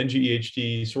which the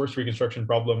ngEHT source reconstruction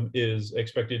problem is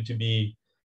expected to be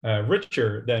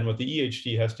richer than what the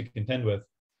EHT has to contend with,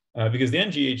 because the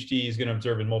ngEHT is going to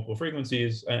observe in multiple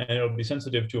frequencies, and it'll be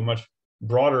sensitive to a much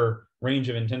broader range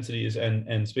of intensities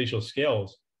and spatial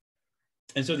scales.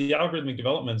 And so the algorithmic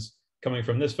developments coming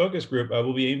from this focus group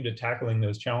will be aimed at tackling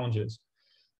those challenges.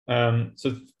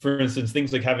 So for instance,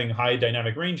 things like having high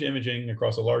dynamic range imaging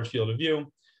across a large field of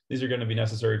view, these are going to be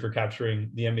necessary for capturing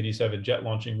the M87 jet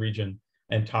launching region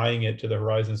and tying it to the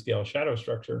horizon scale shadow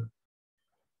structure.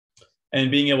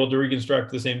 And being able to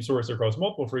reconstruct the same source across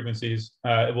multiple frequencies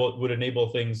would enable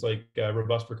things like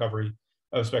robust recovery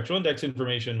of spectral index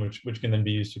information, which can then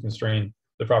be used to constrain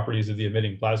the properties of the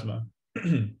emitting plasma.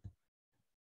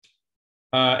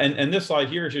 And this slide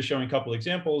here is just showing a couple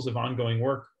examples of ongoing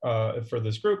work for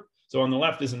this group. So on the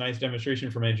left is a nice demonstration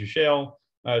from Andrew Shale,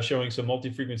 showing some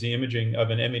multi-frequency imaging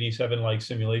of an M87-like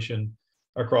simulation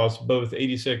across both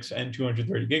 86 and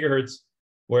 230 gigahertz,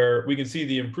 where we can see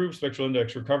the improved spectral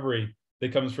index recovery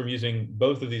that comes from using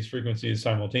both of these frequencies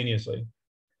simultaneously.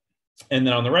 And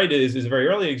then on the right is a very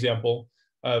early example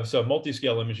of some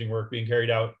multi-scale imaging work being carried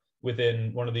out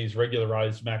within one of these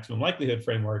regularized maximum likelihood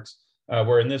frameworks,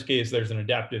 where in this case, there's an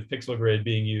adaptive pixel grid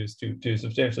being used to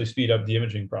substantially speed up the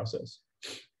imaging process.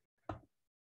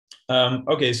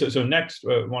 Okay, so next,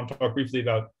 I want to talk briefly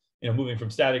about moving from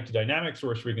static to dynamic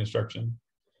source reconstruction.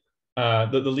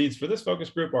 The leads for this focus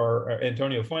group are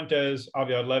Antonio Fuentes,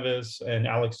 Aviad Levis, and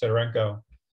Alex Teterenko.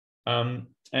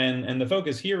 And the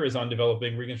focus here is on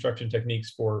developing reconstruction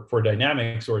techniques for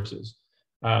dynamic sources,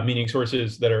 meaning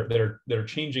sources that are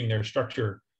changing their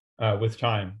structure with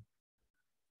time.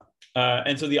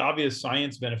 And so the obvious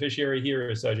science beneficiary here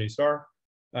is Sagittarius star,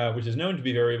 which is known to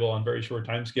be variable on very short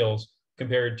timescales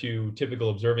compared to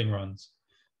typical observing runs.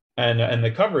 And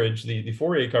the coverage, the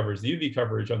Fourier coverage, the UV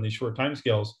coverage on these short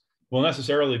timescales will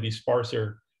necessarily be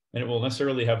sparser, and it will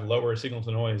necessarily have lower signal to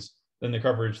noise than the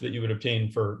coverage that you would obtain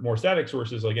for more static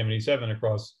sources like M87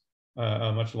 across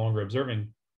a much longer observing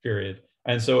period.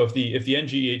 And so if the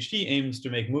ngEHT aims to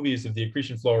make movies of the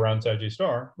accretion flow around Sagittarius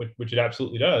star, which it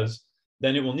absolutely does,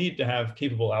 then it will need to have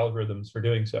capable algorithms for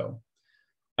doing so.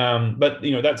 But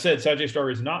that said, Sagittarius star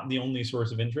is not the only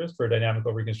source of interest for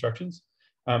dynamical reconstructions.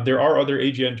 There are other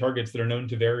AGN targets that are known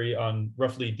to vary on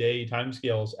roughly day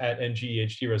timescales at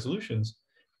ngEHT resolutions.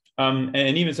 And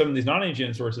even some of these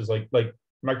non-AGN sources like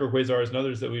microquasars and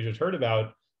others that we just heard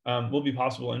about will be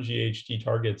possible ngEHT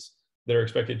targets that are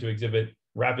expected to exhibit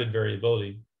rapid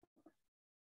variability.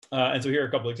 And so here are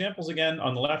a couple examples again.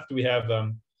 On the left, we have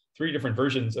 3 different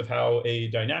versions of how a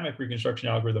dynamic reconstruction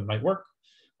algorithm might work,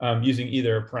 using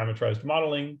either parametrized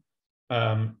modeling,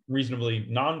 reasonably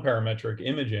non-parametric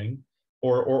imaging,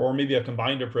 or maybe a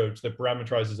combined approach that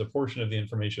parameterizes a portion of the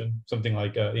information, something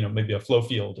like maybe a flow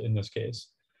field in this case.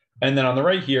 And then on the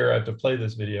right here, I have to play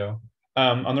this video.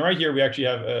 On the right here, we actually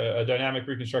have a dynamic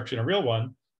reconstruction, a real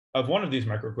one, of one of these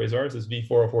microquasars, this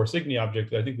V404 Cygni object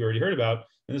that I think we already heard about.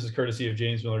 And this is courtesy of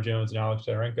James Miller-Jones and Alex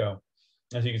Teterenko.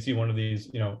 As you can see, one of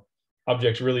these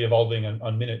objects really evolving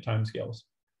on minute timescales.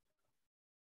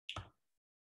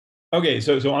 Okay,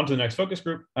 so on to the next focus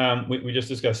group. We just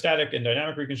discussed static and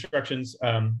dynamic reconstructions.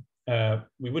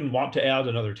 We wouldn't want to add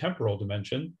another temporal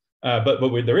dimension, but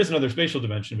there is another spatial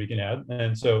dimension we can add.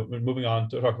 And so we're moving on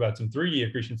to talk about some 3D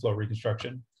accretion flow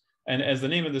reconstruction. And as the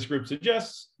name of this group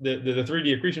suggests, the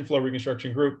 3D accretion flow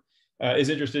reconstruction group is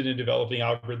interested in developing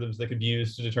algorithms that could be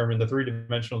used to determine the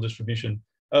 3-dimensional distribution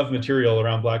of material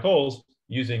around black holes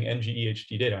using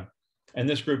ngEHT data. And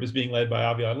this group is being led by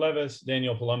Aviad Levis,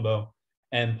 Daniel Palumbo,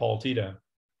 and Paul Tita.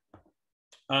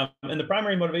 And the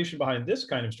primary motivation behind this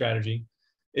kind of strategy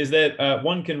is that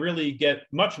one can really get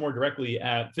much more directly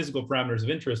at physical parameters of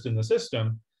interest in the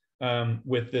system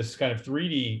with this kind of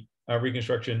 3D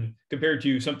reconstruction compared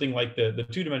to something like the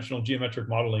 2-dimensional geometric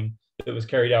modeling that was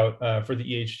carried out for the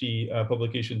EHT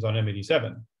publications on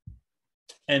M87.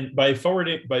 And by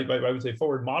I would say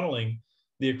forward modeling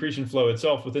the accretion flow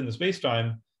itself within the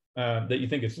spacetime that you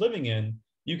think it's living in,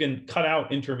 you can cut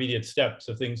out intermediate steps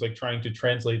of things like trying to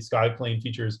translate sky plane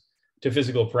features to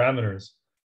physical parameters.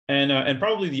 And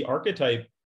probably the archetype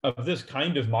of this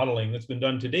kind of modeling that's been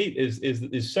done to date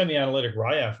is semi-analytic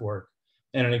RIAF work.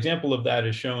 And an example of that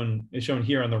is shown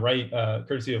here on the right,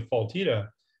 courtesy of Paul Tita,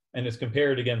 and is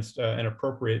compared against an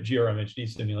appropriate GRMHD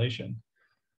simulation.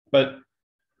 But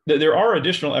there are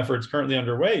additional efforts currently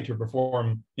underway to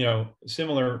perform,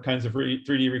 similar kinds of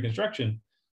 3D reconstruction.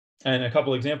 And a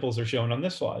couple examples are shown on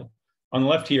this slide. On the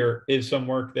left here is some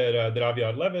work that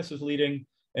Aviad Levis is leading,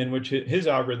 in which his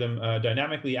algorithm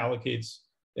dynamically allocates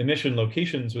emission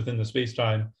locations within the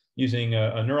space-time using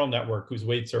a neural network whose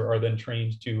weights are then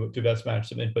trained to best match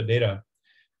some input data.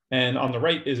 And on the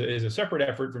right is a separate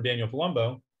effort from Daniel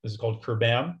Palumbo. This is called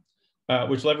KERBAM,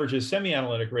 which leverages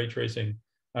semi-analytic ray tracing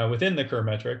within the Kerr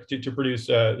metric to produce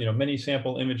many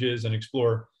sample images and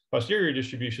explore posterior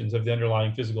distributions of the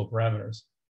underlying physical parameters.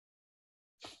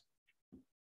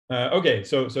 Okay,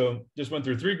 so just went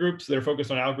through 3 groups that are focused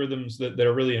on algorithms that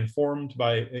are really informed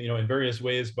by, in various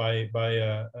ways by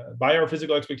our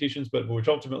physical expectations, but which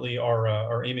ultimately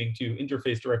are aiming to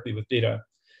interface directly with data.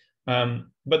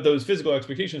 But those physical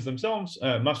expectations themselves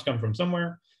must come from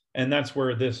somewhere, and that's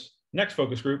where this next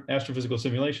focus group, astrophysical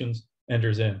simulations,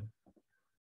 enters in.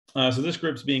 So this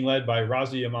group's being led by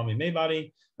Razi Amami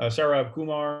Maybody, Sera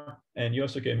Kumar, and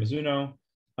Yosuke Mizuno.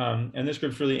 And this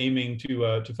group's really aiming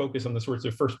to focus on the sorts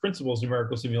of first principles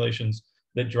numerical simulations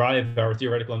that drive our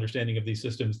theoretical understanding of these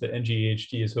systems that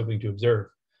ngEHT is hoping to observe.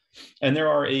 And there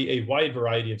are a wide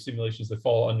variety of simulations that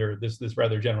fall under this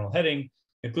rather general heading,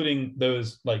 including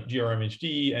those like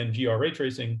GRMHD and GR ray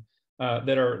tracing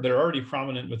that are already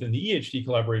prominent within the EHT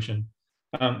collaboration,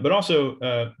 but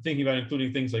also thinking about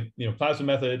including things like plasma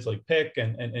methods like PIC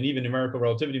and even numerical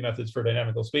relativity methods for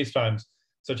dynamical spacetimes,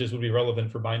 such as would be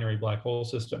relevant for binary black hole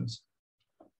systems.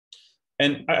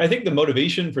 And I think the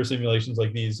motivation for simulations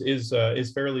like these is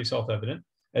fairly self-evident,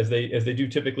 as they do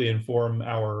typically inform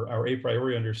our a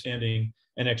priori understanding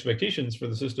and expectations for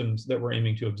the systems that we're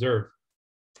aiming to observe.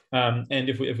 And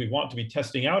if we want to be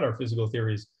testing out our physical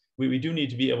theories, we do need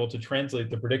to be able to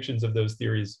translate the predictions of those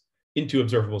theories into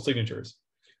observable signatures.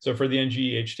 So for the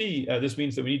ngEHT, this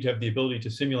means that we need to have the ability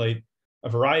to simulate a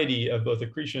variety of both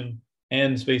accretion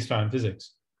and space-time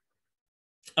physics.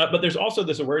 But there's also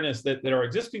this awareness that our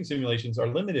existing simulations are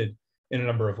limited in a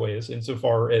number of ways,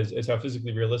 insofar as how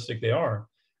physically realistic they are.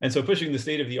 And so pushing the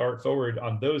state of the art forward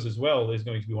on those as well is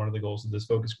going to be one of the goals of this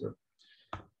focus group.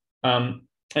 And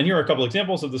here are a couple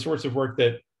examples of the sorts of work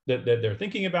that they're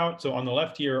thinking about. So on the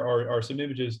left here are some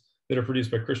images that are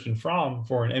produced by Christian Fromm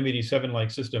for an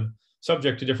M87-like system,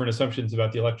 subject to different assumptions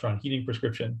about the electron heating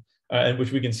prescription, and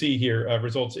which we can see here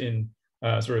results in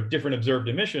sort of different observed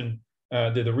emission.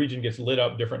 The region gets lit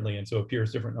up differently and so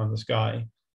appears different on the sky.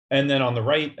 And then on the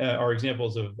right are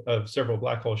examples of several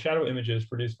black hole shadow images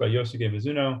produced by Yosuke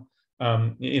Mizuno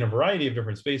in a variety of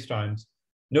different spacetimes,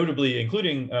 notably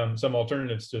including some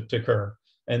alternatives to Kerr.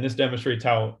 And this demonstrates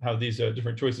how these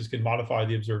different choices can modify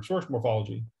the observed source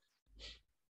morphology.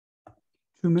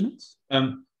 2 minutes.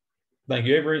 Thank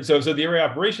you, Avery. So the array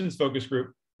operations focus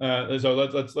group. So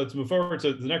let's move forward.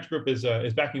 So the next group is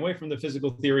backing away from the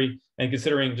physical theory and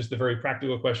considering just the very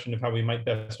practical question of how we might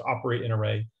best operate an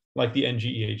array like the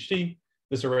ngEHT.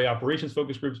 This array operations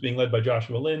focus group is being led by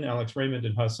Joshua Lin, Alex Raymond,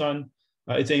 and Huz Sun.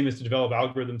 Its aim is to develop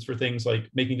algorithms for things like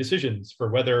making decisions for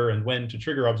whether and when to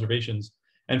trigger observations,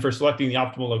 and for selecting the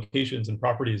optimal locations and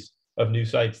properties of new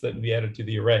sites that will be added to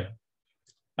the array.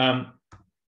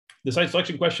 The site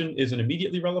selection question is an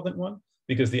immediately relevant one,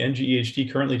 because the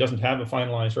ngEHT currently doesn't have a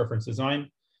finalized reference design.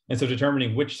 And so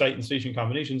determining which site and station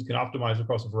combinations can optimize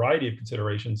across a variety of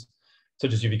considerations,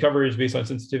 such as UV coverage, baseline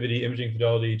sensitivity, imaging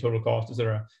fidelity, total cost, et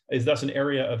cetera, is thus an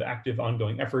area of active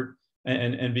ongoing effort.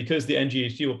 And because the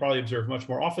ngEHT will probably observe much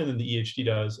more often than the EHT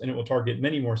does, and it will target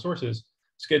many more sources,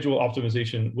 schedule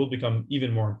optimization will become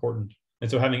even more important. And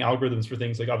so having algorithms for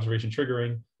things like observation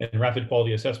triggering and rapid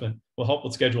quality assessment will help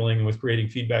with scheduling and with creating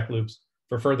feedback loops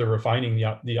for further refining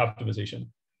the optimization.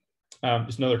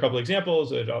 Just another couple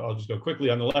examples. I'll just go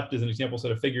quickly. On the left is an example set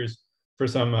of figures for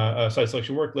some site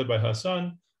selection work led by Huz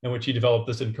Sun, in which he developed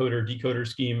this encoder-decoder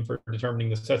scheme for determining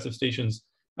the sets of stations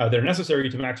that are necessary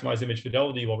to maximize image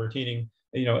fidelity while retaining,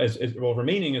 while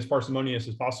remaining as parsimonious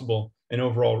as possible in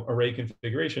overall array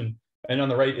configuration. And on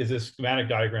the right is this schematic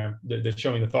diagram that's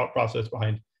showing the thought process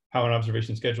behind how an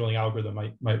observation scheduling algorithm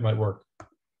might work.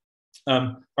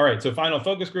 All right, so final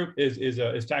focus group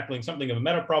is tackling something of a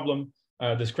meta problem,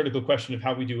 this critical question of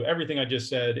how we do everything I just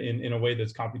said in a way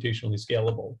that's computationally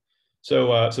scalable.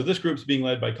 So this group's being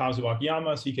led by Kazuo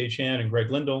Akiyama, CK Chan, and Greg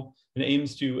Lindell, and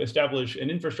aims to establish an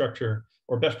infrastructure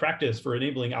or best practice for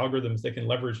enabling algorithms that can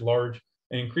leverage large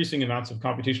and increasing amounts of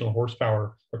computational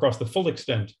horsepower across the full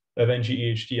extent of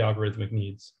ngEHT algorithmic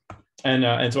needs.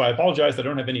 And so I apologize that I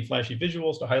don't have any flashy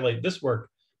visuals to highlight this work.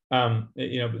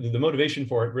 The motivation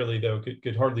for it really, though,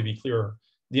 could hardly be clearer.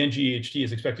 the ngEHT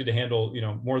is expected to handle,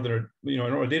 more than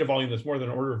a data volume that's more than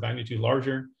an order of magnitude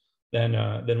larger than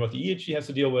what the EHT has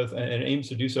to deal with, and aims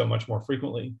to do so much more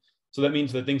frequently. So that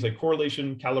means that things like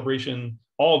correlation, calibration,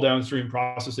 all downstream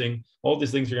processing, all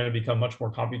these things are going to become much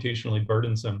more computationally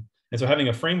burdensome. And so having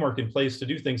a framework in place to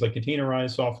do things like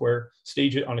containerized software,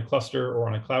 stage it on a cluster or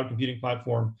on a cloud computing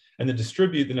platform, and then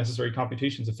distribute the necessary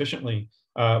computations efficiently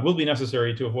will be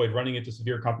necessary to avoid running into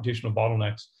severe computational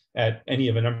bottlenecks at any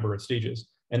of a number of stages.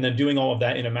 And then doing all of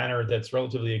that in a manner that's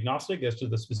relatively agnostic as to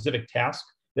the specific task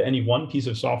that any one piece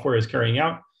of software is carrying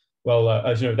out. Well,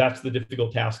 as you know, that's the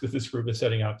difficult task that this group is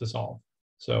setting out to solve.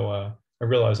 So I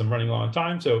realize I'm running low on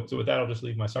time. So with that, I'll just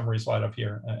leave my summary slide up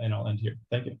here and I'll end here.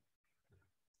 Thank you.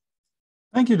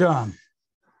 Thank you, Dom.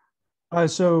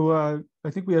 So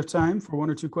I think we have time for one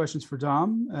or two questions for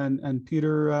Dom, and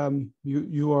Peter,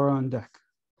 you are on deck.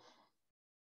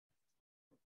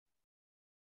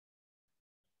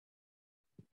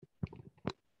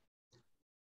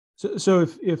 So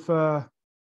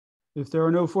if there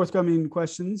are no forthcoming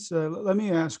questions, let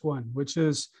me ask one, which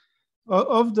is,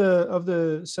 of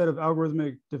the set of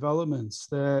algorithmic developments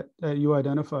that you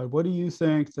identified, what do you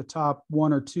think the top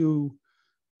one or two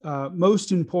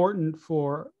most important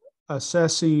for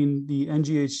assessing the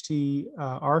ngEHT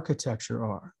architecture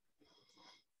are?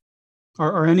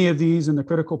 Are any of these in the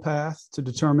critical path to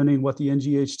determining what the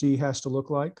ngEHT has to look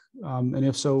like? And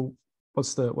if so,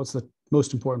 what's the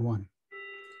most important one?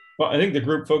 Well, I think the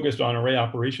group focused on array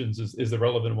operations is the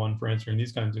relevant one for answering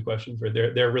these kinds of questions, right?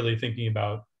 They're really thinking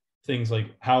about things like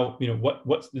how,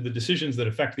 what's the decisions that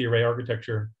affect the array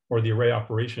architecture or the array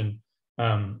operation.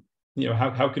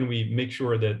 How can we make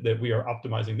sure that we are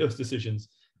optimizing those decisions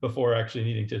before actually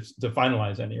needing to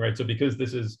finalize any, right? So because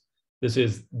this is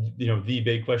the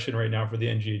big question right now for the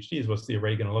ngEHT is what's the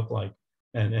array going to look like,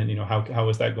 and how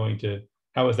is that going to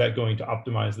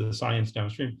optimize the science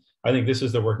downstream? I think this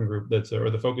is the working group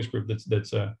or the focus group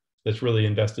that's really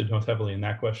invested most heavily in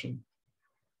that question.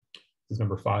 This is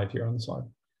number 5 here on the slide.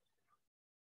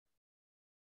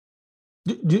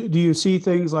 Do you see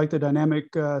things like the dynamic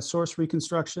source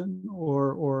reconstruction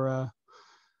or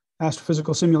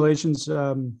astrophysical simulations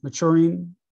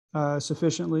maturing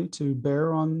sufficiently to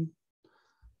bear on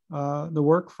the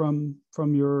work from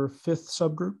your 5th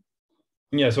subgroup?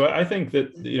 Yeah, so I think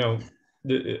that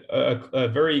a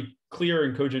very clear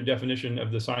and cogent definition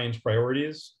of the science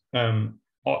priorities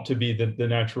ought to be the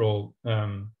natural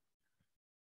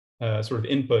sort of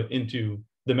input into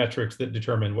the metrics that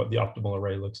determine what the optimal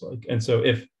array looks like. And so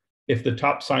if the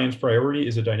top science priority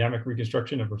is a dynamic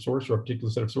reconstruction of a source or a particular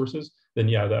set of sources, then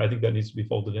yeah, I think that needs to be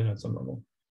folded in at some level.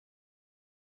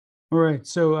 All right.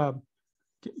 So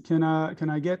can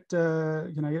I get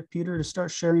Peter to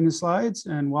start sharing his slides?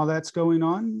 And while that's going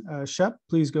on, Shep,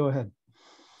 please go ahead.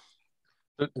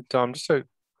 Tom, just a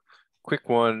quick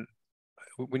one.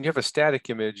 When you have a static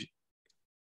image,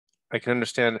 I can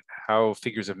understand how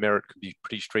figures of merit could be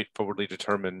pretty straightforwardly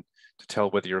determined to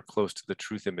tell whether you're close to the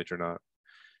truth image or not.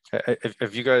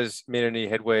 Have you guys made any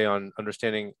headway on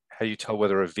understanding how you tell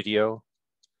whether a video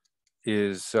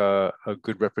is a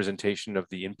good representation of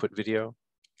the input video?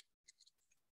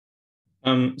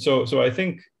 So I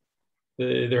think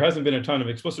there hasn't been a ton of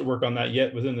explicit work on that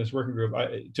yet within this working group.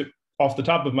 Off the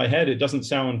top of my head, it doesn't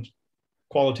sound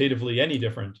qualitatively any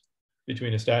different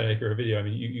between a static or a video. I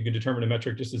mean, you can determine a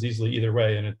metric just as easily either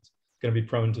way, and it's going to be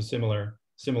prone to similar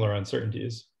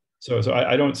uncertainties. So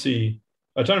I don't see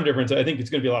a ton of difference. I think it's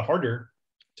going to be a lot harder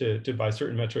to by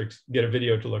certain metrics get a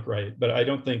video to look right, but I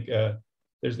don't think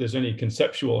there's any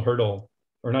conceptual hurdle,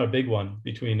 or not a big one,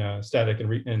 between static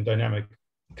and dynamic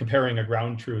comparing a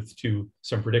ground truth to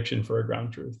some prediction for a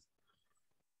ground truth.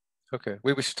 Okay,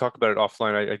 we should talk about it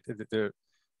offline. There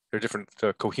are different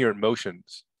coherent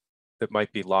motions that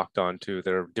might be locked onto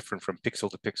that are different from pixel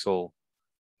to pixel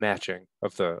matching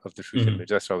of the truth image.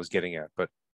 That's what I was getting at, but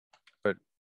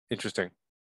interesting.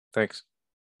 Thanks.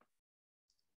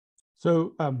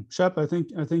 So Shep, I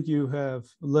think you have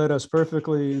led us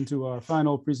perfectly into our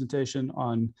final presentation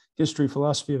on history,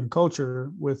 philosophy, and culture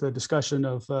with a discussion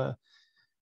of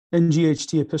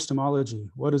ngEHT epistemology.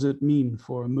 What does it mean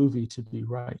for a movie to be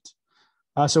right?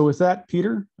 So with that,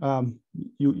 Peter,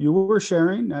 you were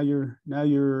sharing. Now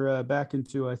you're back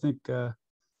into, I think,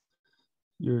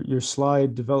 your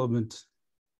slide development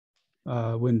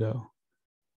window.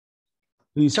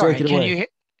 Please take it away.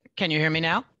 Can you hear me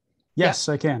now? Yes,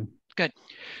 yeah. I can. Good.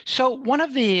 So one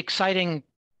of the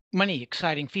many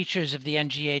exciting features of the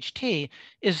ngEHT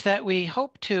is that we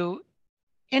hope to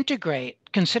integrate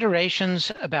considerations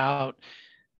about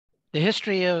the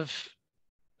history of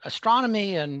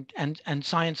astronomy and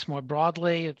science more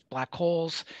broadly, black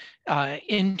holes,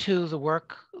 into the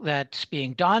work that's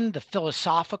being done, the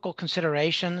philosophical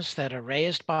considerations that are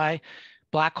raised by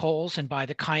black holes and by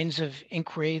the kinds of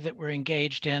inquiry that we're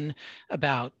engaged in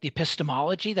about the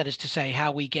epistemology, that is to say,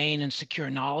 how we gain and secure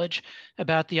knowledge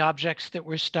about the objects that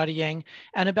we're studying,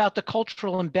 and about the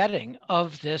cultural embedding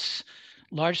of this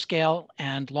large-scale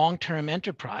and long-term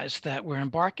enterprise that we're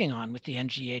embarking on with the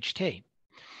ngEHT.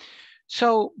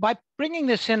 So by bringing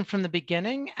this in from the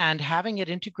beginning and having it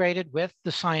integrated with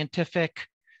the scientific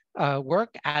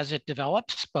work as it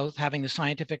develops, both having the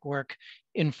scientific work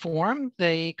inform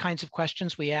the kinds of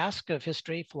questions we ask of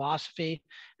history, philosophy,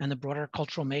 and the broader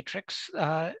cultural matrix,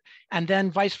 and then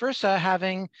vice versa,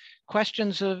 having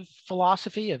questions of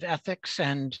philosophy, of ethics,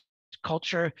 and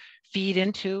culture feed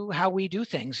into how we do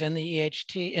things in the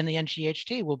EHT, in the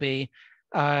ngEHT will be,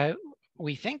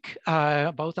 we think,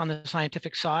 both on the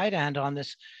scientific side and on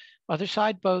this other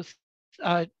side, both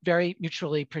very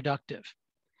mutually productive.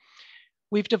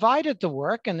 We've divided the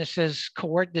work, and this is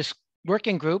this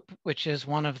working group, which is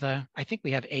one of the, I think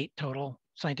we have 8 total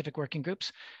scientific working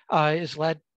groups, is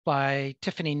led by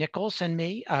Tiffany, Nichols, and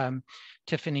me.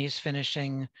 Tiffany's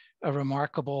finishing a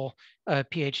remarkable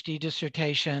PhD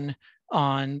dissertation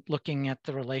on looking at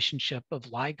the relationship of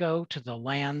LIGO to the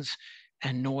lands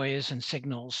and noise and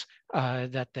signals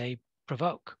that they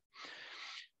provoke.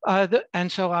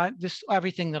 And so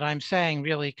everything that I'm saying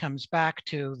really comes back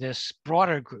to this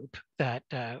broader group that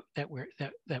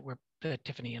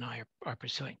Tiffany and I are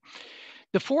pursuing.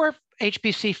 The 4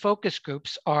 HPC focus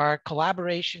groups are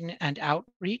collaboration and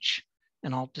outreach,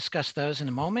 and I'll discuss those in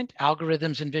a moment.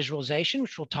 Algorithms and visualization,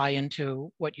 which will tie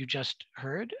into what you just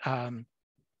heard.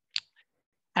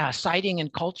 Citing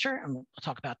and culture, and we'll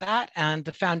talk about that, and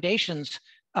the foundations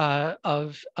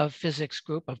of physics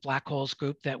group, of black holes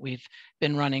group that we've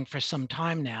been running for some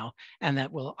time now, and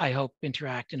that will, I hope,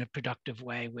 interact in a productive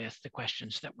way with the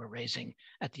questions that we're raising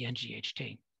at the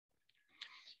ngEHT.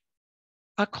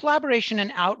 Collaboration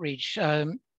and outreach,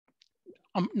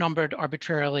 numbered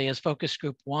arbitrarily as focus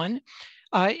group 1,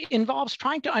 involves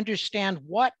trying to understand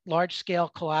what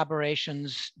large-scale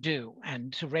collaborations do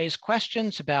and to raise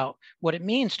questions about what it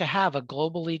means to have a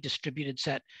globally distributed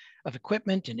set of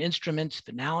equipment and instruments of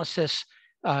analysis.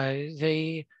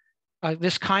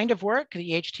 This kind of work,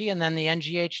 the EHT and then the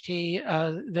ngEHT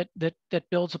that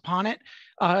builds upon it,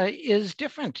 is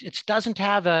different. It doesn't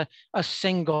have a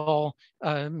single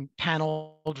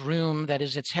paneled room that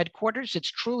is its headquarters.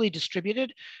 It's truly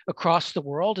distributed across the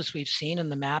world, as we've seen in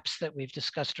the maps that we've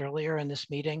discussed earlier in this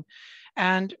meeting.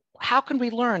 And how can we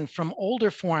learn from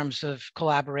older forms of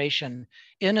collaboration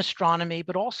in astronomy,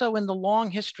 but also in the long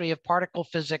history of particle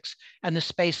physics and the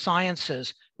space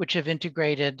sciences, which have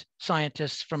integrated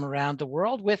scientists from around the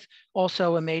world, with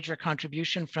also a major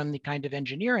contribution from the kind of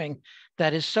engineering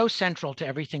that is so central to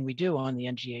everything we do on the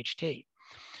ngEHT.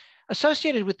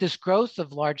 Associated with this growth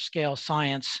of large-scale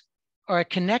science are a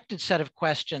connected set of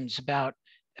questions about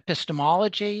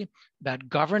epistemology, about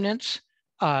governance,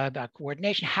 about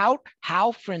coordination.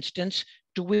 How, for instance,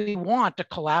 do we want a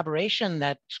collaboration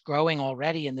that's growing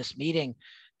already in this meeting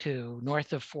to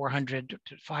north of 400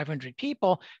 to 500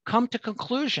 people come to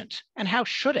conclusions, and how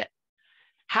should it?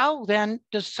 How then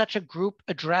does such a group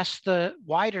address the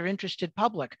wider interested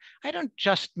public? I don't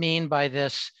just mean by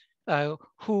this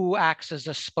who acts as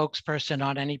a spokesperson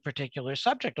on any particular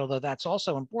subject, although that's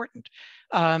also important,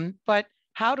 but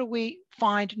how do we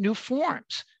find new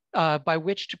forms by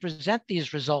which to present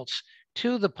these results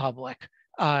to the public?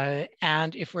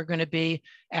 And if we're going to be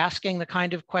asking the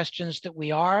kind of questions that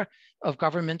we are of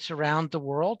governments around the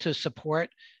world to support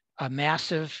a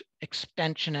massive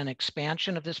extension and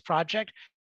expansion of this project,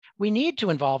 we need to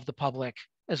involve the public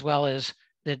as well as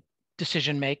the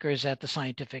decision makers at the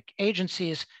scientific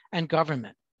agencies and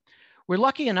government. We're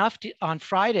lucky enough on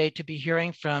Friday to be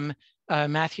hearing from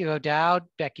Matthew O'Dowd,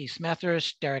 Becky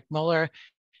Smethurst, Derek Muller,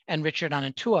 and Richard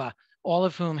Anantua, all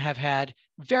of whom have had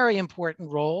very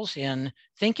important roles in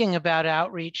thinking about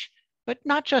outreach, but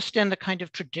not just in the kind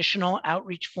of traditional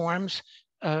outreach forms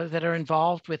that are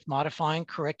involved with modifying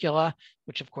curricula,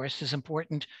 which of course is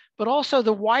important, but also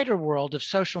the wider world of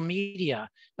social media,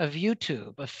 of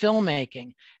YouTube, of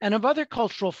filmmaking, and of other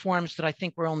cultural forms that I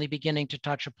think we're only beginning to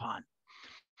touch upon.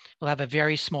 We'll have a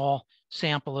very small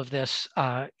sample of this,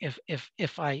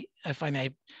 if I may,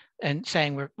 and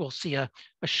saying we'll see a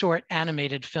short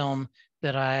animated film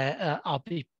that I'll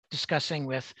be discussing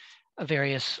with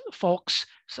various folks,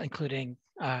 including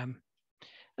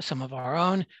some of our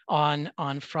own,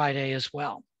 on Friday as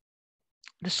well.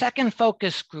 The second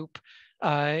focus group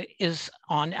is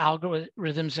on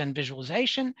algorithms and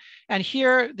visualization. And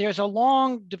here there's a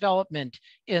long development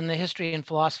in the history and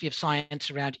philosophy of science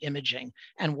around imaging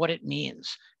and what it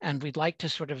means. And we'd like to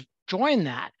sort of join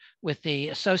that with the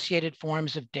associated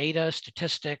forms of data,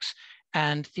 statistics,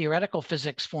 and theoretical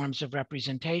physics forms of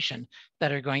representation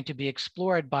that are going to be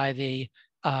explored by the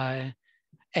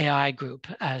AI group,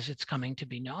 as it's coming to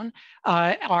be known.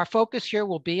 Our focus here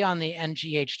will be on the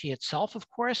ngEHT itself, of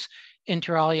course,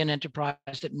 inter alia, an enterprise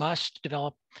that must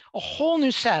develop a whole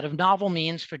new set of novel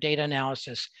means for data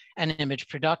analysis and image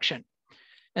production.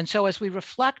 And so as we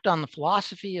reflect on the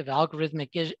philosophy of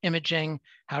algorithmic imaging,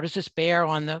 how does this bear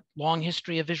on the long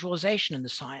history of visualization in the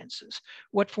sciences?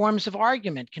 What forms of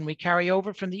argument can we carry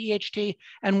over from the EHT,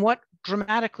 and what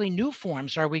dramatically new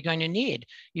forms are we going to need?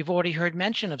 You've already heard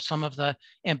mention of some of the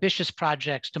ambitious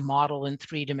projects to model in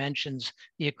 3 dimensions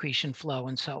the accretion flow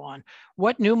and so on.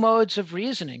 What new modes of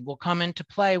reasoning will come into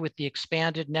play with the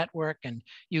expanded network and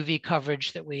UV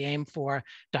coverage that we aim for,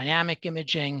 dynamic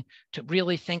imaging, to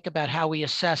really think about how we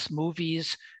assess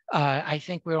movies? I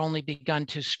think we're only begun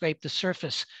to scrape the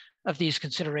surface of these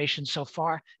considerations so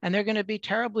far, and they're going to be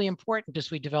terribly important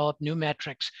as we develop new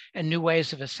metrics and new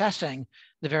ways of assessing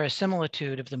the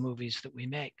verisimilitude of the movies that we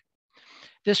make.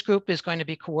 This group is going to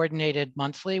be coordinated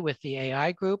monthly with the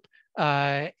AI group,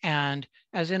 and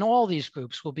as in all these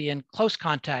groups, we'll be in close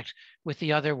contact with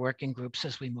the other working groups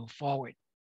as we move forward.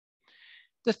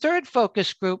 The third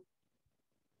focus group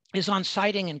is on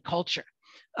siting and culture.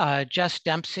 Jess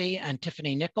Dempsey and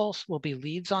Tiffany Nichols will be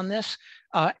leads on this,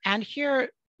 and here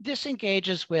this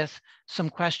engages with some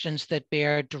questions that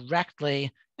bear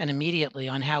directly and immediately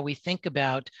on how we think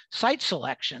about site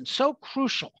selection, so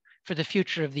crucial for the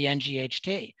future of the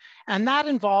ngEHT. And that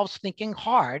involves thinking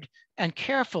hard and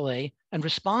carefully and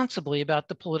responsibly about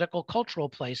the political cultural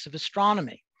place of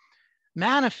astronomy.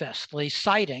 Manifestly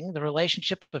citing the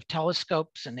relationship of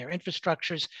telescopes and their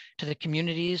infrastructures to the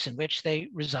communities in which they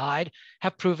reside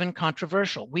have proven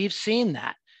controversial. We've seen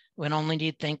that. One only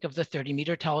need think of the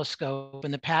 30-meter telescope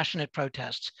and the passionate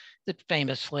protests that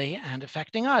famously, and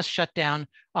affecting us, shut down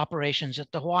operations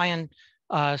at the Hawaiian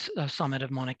summit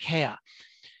of Mauna Kea.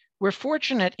 We're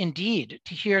fortunate indeed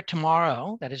to hear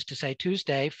tomorrow, that is to say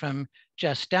Tuesday, from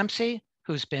Jess Dempsey,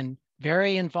 who's been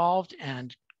very involved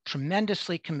and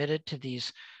tremendously committed to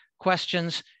these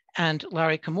questions, and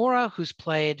Larry Kimura, who's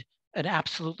played an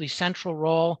absolutely central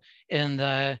role in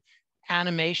the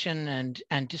animation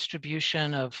and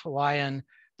distribution of the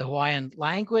Hawaiian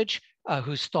language,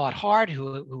 who's thought hard,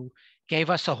 who gave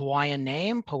us a Hawaiian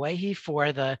name, Poehi,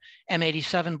 for the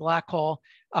M87 black hole.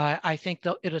 I think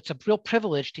it's a real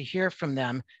privilege to hear from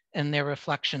them and their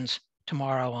reflections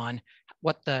tomorrow on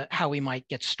how we might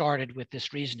get started with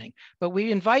this reasoning. But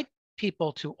we invite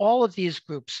people to all of these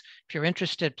groups. If you're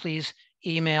interested, please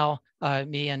email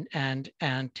me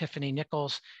and Tiffany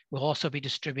Nichols. We'll also be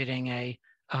distributing a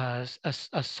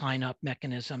sign-up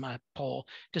mechanism, a poll,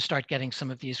 to start getting some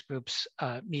of these groups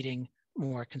meeting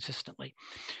more consistently.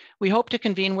 We hope to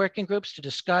convene working groups to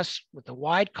discuss with a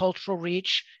wide cultural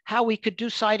reach how we could do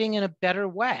siting in a better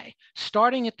way,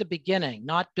 starting at the beginning,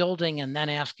 not building and then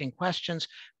asking questions,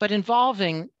 but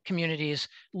involving communities,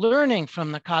 learning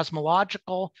from the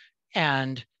cosmological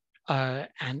and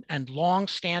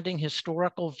long-standing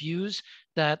historical views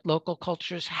that local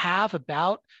cultures have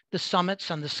about the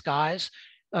summits and the skies.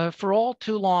 For all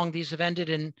too long, these have ended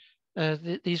in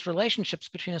these relationships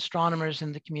between astronomers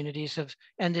and the communities have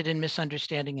ended in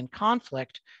misunderstanding and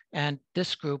conflict. And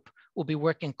this group will be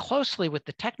working closely with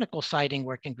the technical siting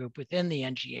working group within the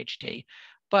ngEHT.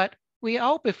 But we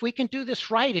hope if we can do this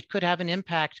right, it could have an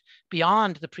impact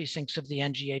beyond the precincts of the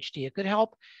ngEHT. It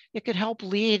could help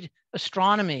lead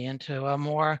astronomy into a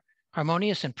more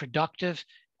harmonious and productive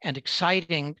and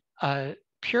exciting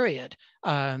period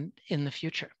in the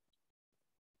future.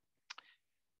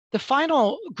 The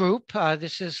final group,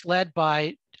 this is led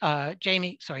by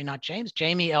Jamie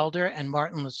Elder and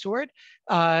Martin Lesourd.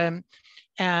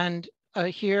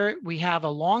 Here we have a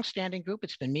long-standing group.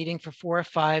 It's been meeting for 4 or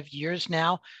 5 years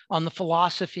now on the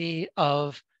philosophy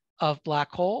of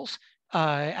black holes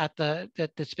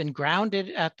that's been grounded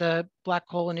at the Black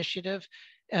Hole Initiative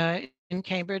in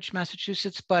Cambridge,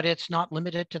 Massachusetts, but it's not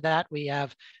limited to that. We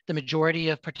have the majority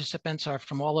of participants are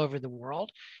from all over the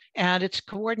world, and it's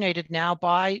coordinated now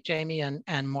by Jamie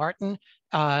and Martin,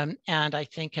 and I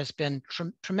think has been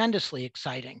tremendously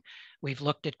exciting. We've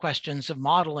looked at questions of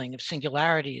modeling, of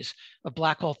singularities, of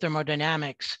black hole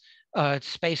thermodynamics,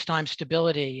 space-time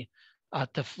stability,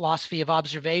 the philosophy of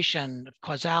observation, of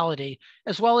causality,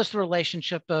 as well as the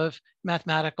relationship of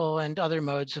mathematical and other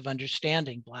modes of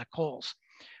understanding black holes.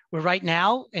 We're right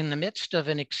now in the midst of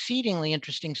an exceedingly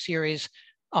interesting series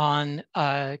on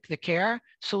the care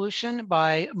solution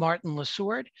by Martin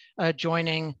Lessourd,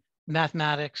 joining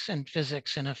mathematics and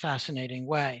physics in a fascinating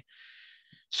way.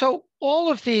 So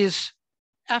all of these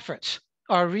efforts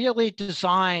are really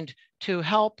designed to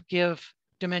help give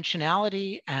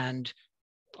dimensionality and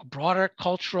a broader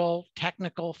cultural,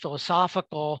 technical,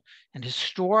 philosophical, and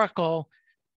historical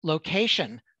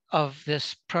location of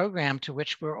this program to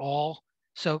which we're all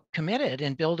so committed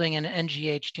in building an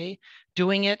ngEHT,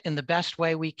 doing it in the best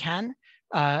way we can,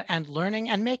 and learning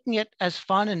and making it as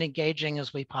fun and engaging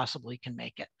as we possibly can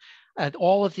make it.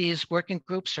 All of these working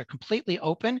groups are completely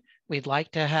open. We'd like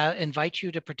to invite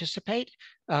you to participate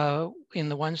in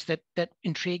the ones that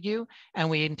intrigue you. And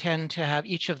we intend to have,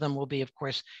 each of them will be, of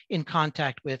course, in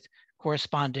contact with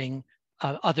corresponding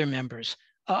other members,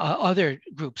 other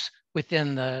groups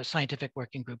within the scientific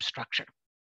working group structure.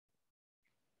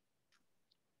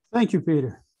 Thank you,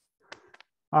 Peter.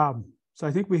 So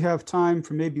I think we have time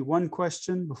for maybe one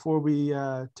question before we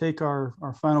take our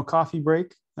final coffee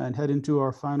break and head into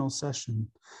our final session.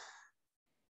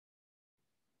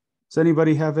 Does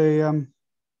anybody have a,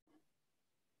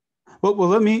 well,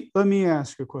 let me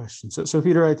ask a question. So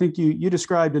Peter, I think you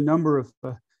described a number of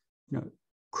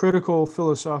critical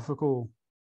philosophical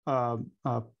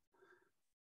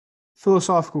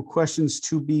questions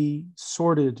to be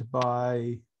sorted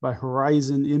by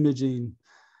horizon imaging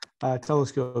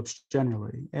telescopes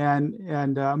generally,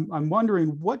 and I'm wondering,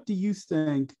 what do you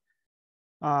think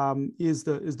is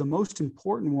the most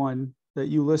important one that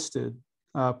you listed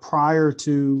prior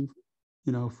to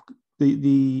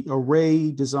the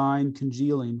array design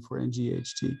congealing for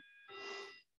ngEHT?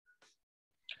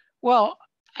 Well,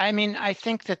 I mean, I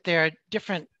think that there are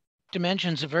different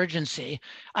dimensions of urgency.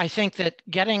 I think that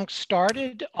getting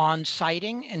started on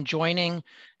citing and joining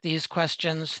these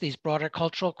questions, these broader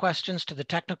cultural questions, to the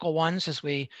technical ones as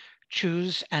we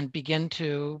choose and begin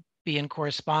to be in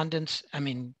correspondence, I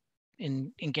mean,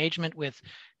 in engagement with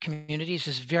communities,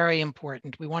 is very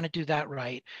important. We want to do that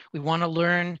right. We want to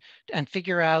learn and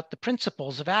figure out the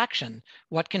principles of action.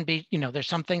 What can be, there's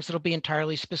some things that'll be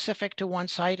entirely specific to one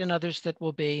site and others that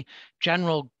will be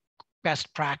general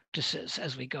best practices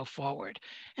as we go forward.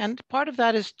 And part of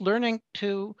that is learning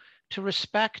to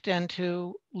respect and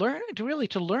to learn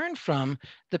from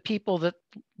the people that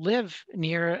live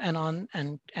near and on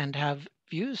and have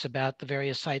views about the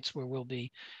various sites where we'll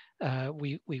be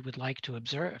we would like to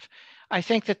observe. I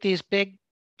think that these big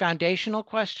foundational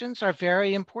questions are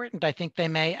very important. I think they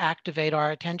may activate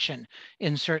our attention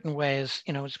in certain ways,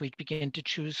 as we begin to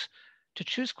choose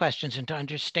questions and to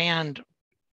understand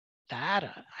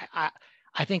that.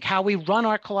 I think how we run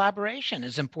our collaboration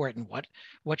is important.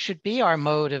 What should be our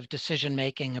mode of decision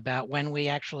making about when we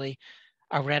actually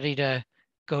are ready to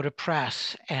go to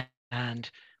press, and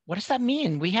what does that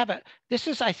mean? This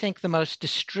is, I think, the most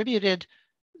distributed.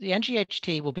 The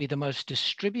ngEHT will be the most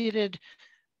distributed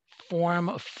form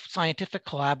of scientific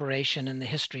collaboration in the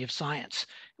history of science.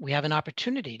 We have an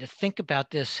opportunity to think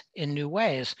about this in new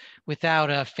ways without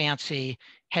a fancy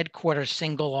headquarters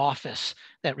single office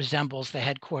that resembles the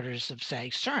headquarters of, say,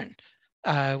 CERN,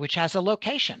 which has a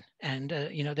location. And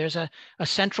there's a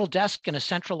central desk and a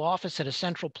central office at a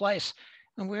central place.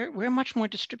 And we're much more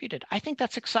distributed. I think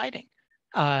that's exciting.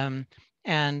 And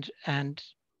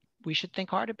we should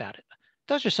think hard about it.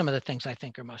 Those are some of the things I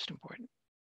think are most important.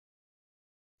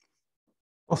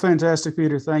 Well, fantastic,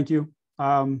 Peter. Thank you.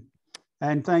 And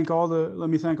let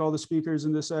me thank all the speakers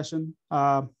in this session.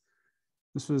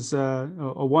 This was a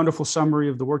wonderful summary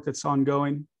of the work that's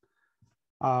ongoing,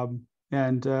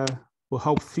 and will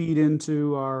help feed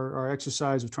into our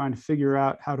exercise of trying to figure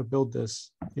out how to build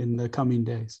this in the coming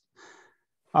days.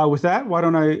 With that, why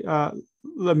don't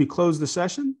let me close the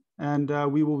session, and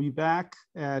we will be back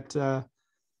at,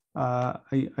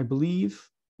 I believe,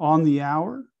 on the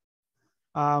hour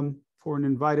for an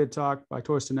invited talk by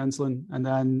Torsten Ensslin,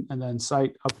 and then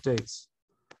site updates.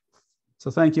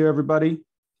 So thank you, everybody.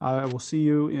 I will see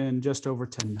you in just over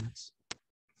 10 minutes.